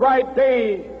until the bright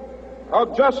day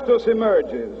of justice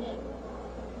emerges.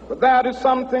 But that is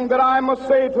something that I must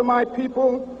say to my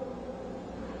people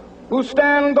who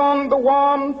stand on the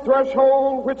warm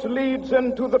threshold which leads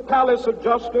into the palace of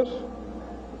justice.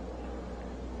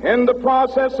 In the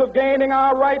process of gaining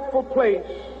our rightful place,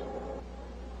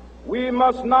 we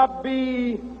must not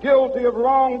be guilty of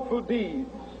wrongful deeds.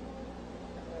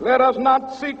 Let us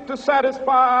not seek to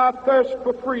satisfy our thirst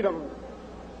for freedom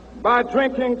by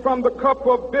drinking from the cup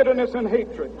of bitterness and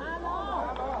hatred.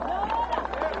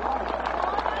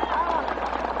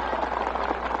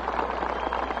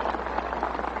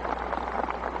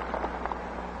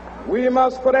 We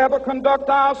must forever conduct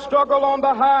our struggle on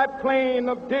the high plane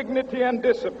of dignity and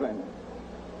discipline.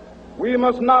 We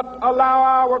must not allow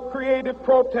our creative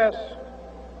protests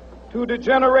to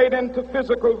degenerate into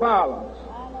physical violence.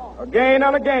 Again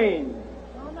and again,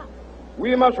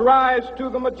 we must rise to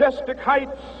the majestic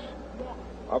heights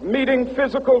of meeting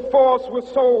physical force with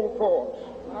soul force.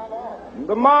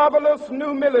 The marvelous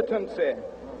new militancy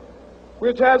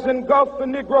which has engulfed the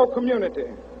Negro community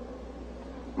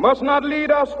must not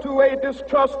lead us to a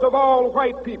distrust of all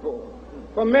white people.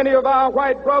 For many of our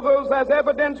white brothers, as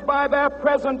evidenced by their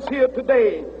presence here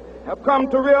today, have come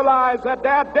to realize that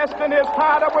their destiny is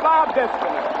tied up with our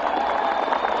destiny.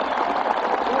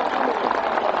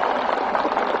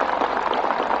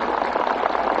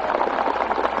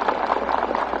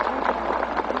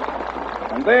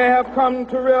 And they have come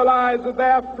to realize that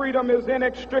their freedom is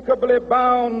inextricably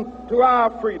bound to our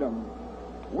freedom.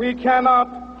 We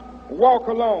cannot walk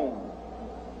alone.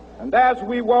 And as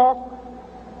we walk,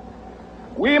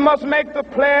 we must make the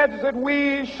pledge that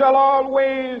we shall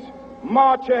always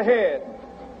march ahead.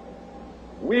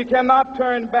 We cannot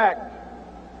turn back.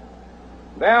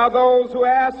 There are those who are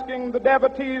asking the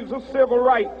devotees of civil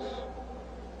rights,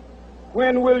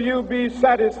 when will you be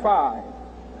satisfied?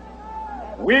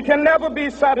 We can never be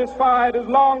satisfied as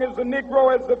long as the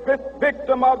Negro is the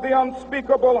victim of the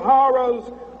unspeakable horrors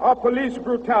of police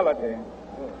brutality.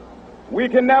 We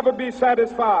can never be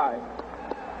satisfied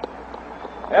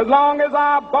as long as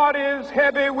our body is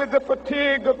heavy with the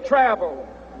fatigue of travel,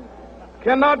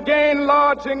 cannot gain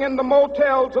lodging in the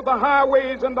motels of the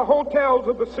highways and the hotels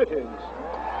of the cities.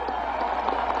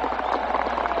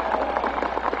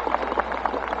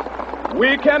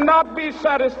 We cannot be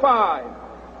satisfied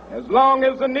as long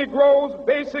as the Negro's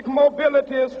basic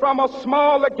mobility is from a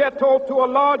smaller ghetto to a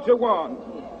larger one.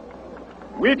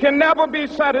 We can never be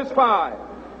satisfied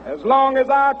as long as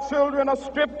our children are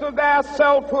stripped of their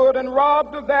selfhood and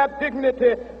robbed of their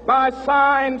dignity by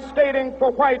signs stating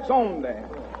for whites only.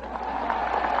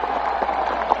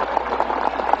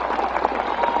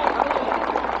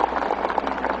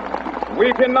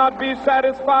 We cannot be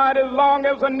satisfied as long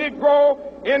as a Negro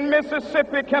in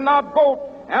Mississippi cannot vote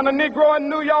and a Negro in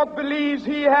New York believes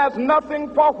he has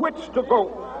nothing for which to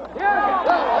vote.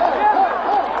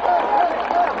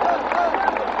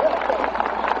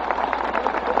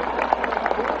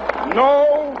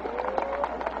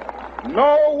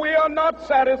 No, we are not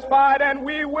satisfied, and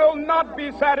we will not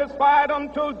be satisfied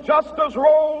until justice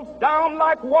rolls down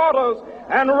like waters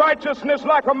and righteousness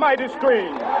like a mighty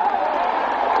stream.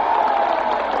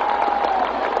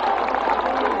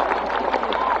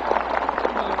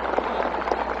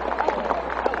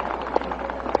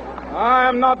 I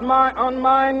am not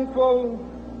unmindful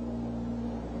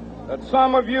that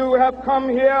some of you have come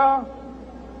here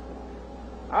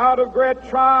out of great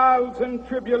trials and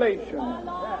tribulations.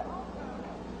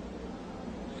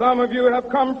 Some of you have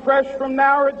come fresh from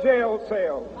narrow jail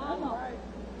cells.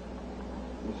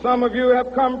 Some of you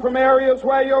have come from areas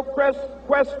where your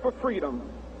quest for freedom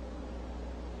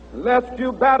left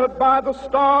you battered by the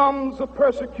storms of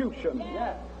persecution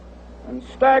and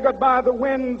staggered by the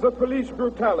winds of police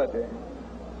brutality.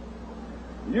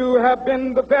 You have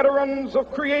been the veterans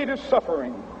of creative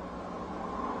suffering.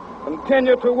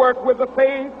 Continue to work with the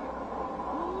faith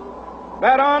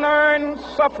that unearned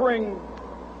suffering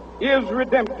is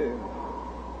redemptive.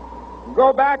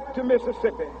 Go back to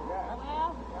Mississippi.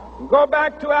 Go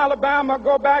back to Alabama.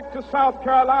 Go back to South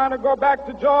Carolina. Go back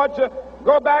to Georgia.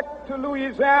 Go back to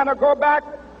Louisiana. Go back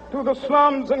to the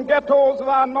slums and ghettos of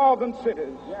our northern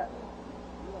cities.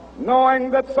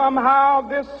 Knowing that somehow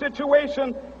this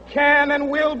situation can and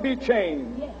will be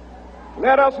changed.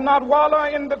 Let us not wallow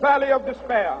in the valley of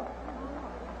despair.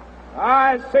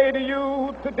 I say to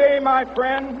you today, my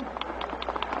friend,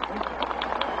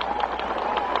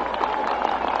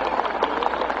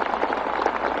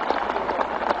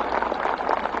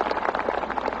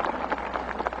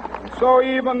 so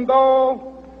even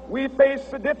though we face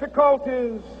the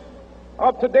difficulties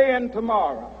of today and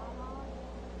tomorrow,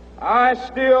 I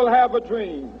still have a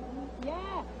dream.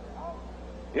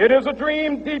 It is a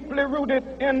dream deeply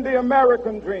rooted in the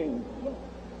American dream.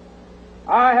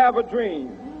 I have a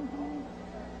dream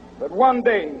that one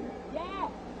day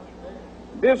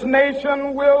this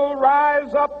nation will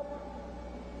rise up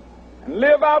and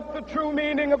live out the true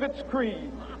meaning of its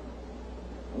creed.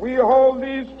 We hold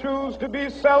these truths to be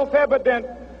self-evident,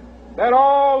 that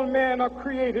all men are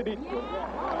created equal.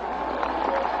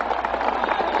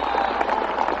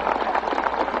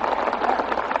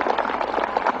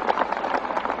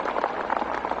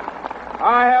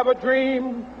 I have a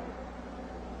dream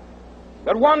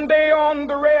that one day on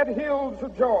the red hills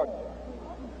of Georgia,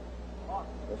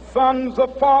 the sons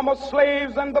of former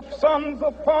slaves and the sons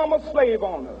of former slave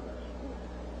owners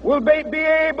will be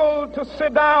able to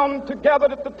sit down together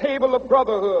at the table of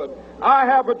brotherhood. I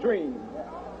have a dream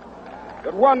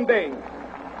that one day,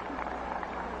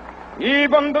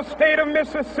 even the state of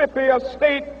Mississippi, a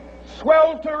state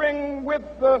sweltering with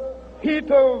the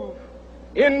heat of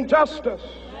injustice,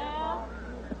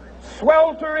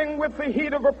 sweltering with the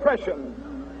heat of oppression,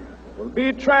 will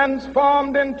be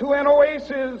transformed into an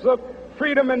oasis of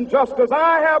freedom and justice.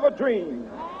 I have a dream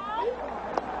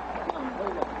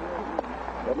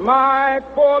that my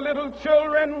 4 little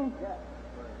children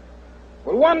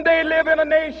will one day live in a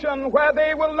nation where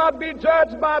they will not be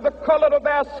judged by the color of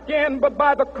their skin, but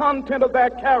by the content of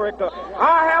their character.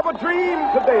 I have a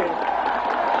dream today.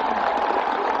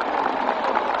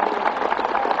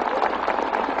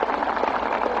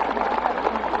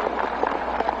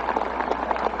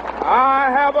 I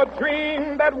have a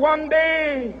dream that one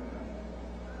day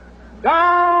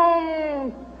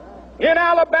down in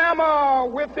Alabama,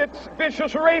 with its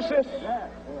vicious racists,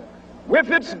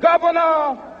 with its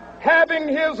governor having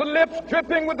his lips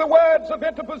dripping with the words of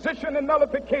interposition and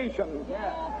nullification,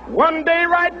 one day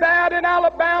right there in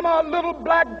Alabama, little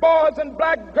black boys and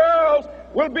black girls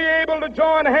will be able to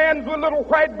join hands with little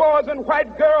white boys and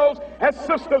white girls as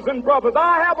sisters and brothers.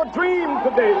 I have a dream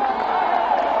today.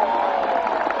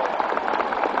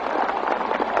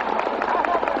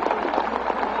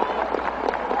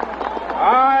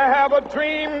 I have a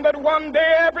dream that one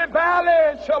day every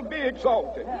valley shall be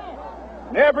exalted,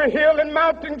 and every hill and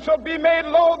mountain shall be made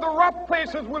low, the rough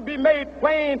places will be made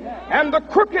plain, and the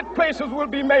crooked places will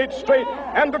be made straight,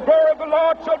 and the glory of the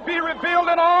Lord shall be revealed,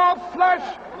 and all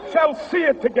flesh shall see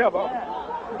it together.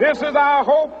 This is our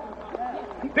hope.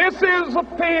 This is a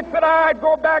faith that I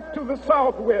go back to the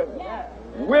South with.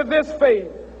 With this faith,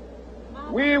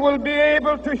 we will be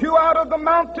able to hew out of the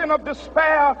mountain of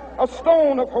despair a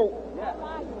stone of hope.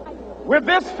 With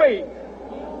this faith,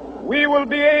 we will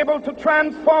be able to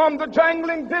transform the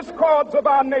jangling discords of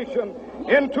our nation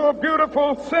into a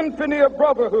beautiful symphony of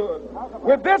brotherhood.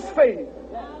 With this faith,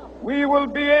 we will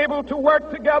be able to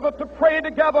work together, to pray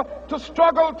together, to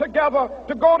struggle together,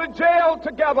 to go to jail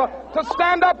together, to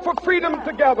stand up for freedom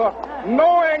together,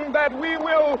 knowing that we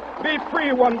will be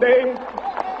free one day.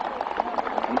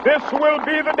 This will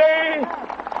be the day.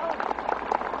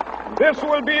 This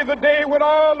will be the day when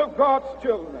all of God's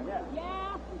children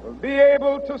will be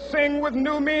able to sing with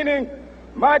new meaning,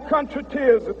 "My country,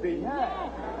 tears of thee.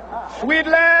 Sweet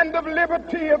land of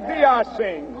liberty, of thee I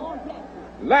sing.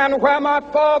 Land where my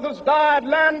fathers died,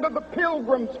 land of the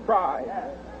pilgrim's pride.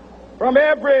 From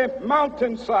every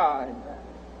mountainside,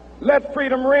 let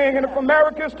freedom ring. And if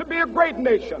America is to be a great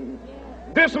nation,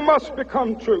 this must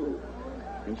become true.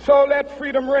 And so let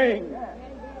freedom ring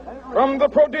from the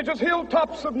prodigious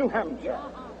hilltops of New Hampshire.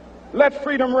 Let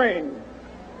freedom ring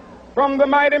from the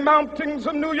mighty mountains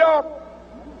of New York.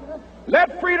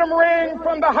 Let freedom ring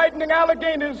from the heightening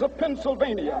Alleghenies of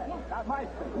Pennsylvania.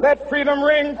 Let freedom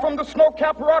ring from the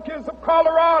snow-capped Rockies of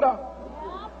Colorado.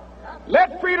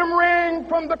 Let freedom ring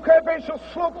from the curvaceous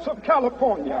slopes of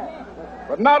California.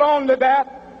 But not only that,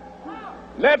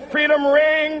 let freedom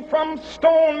ring from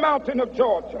Stone Mountain of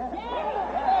Georgia.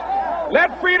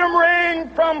 Let freedom ring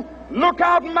from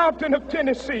Lookout Mountain of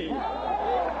Tennessee.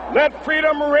 Let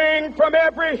freedom ring from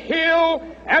every hill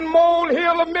and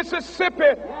molehill of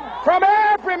Mississippi, from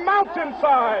every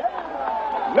mountainside.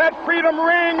 Let freedom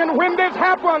ring, and when this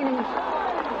happens,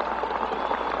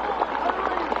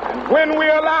 and when we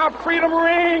allow freedom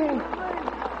ring,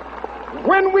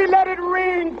 when we let it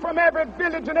ring from every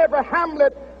village and every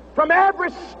hamlet, from every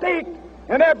state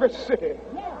and every city,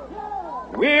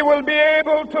 we will be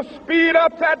able to speed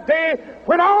up that day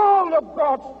when all of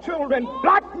God's children,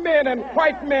 black men and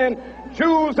white men,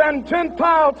 Jews and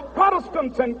Gentiles,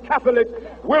 Protestants and Catholics,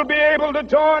 will be able to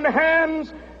join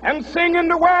hands and sing in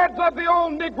the words of the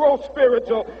old Negro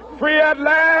spiritual, free at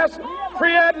last,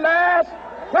 free at last.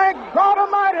 Thank God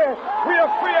Almighty, we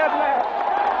are free at last.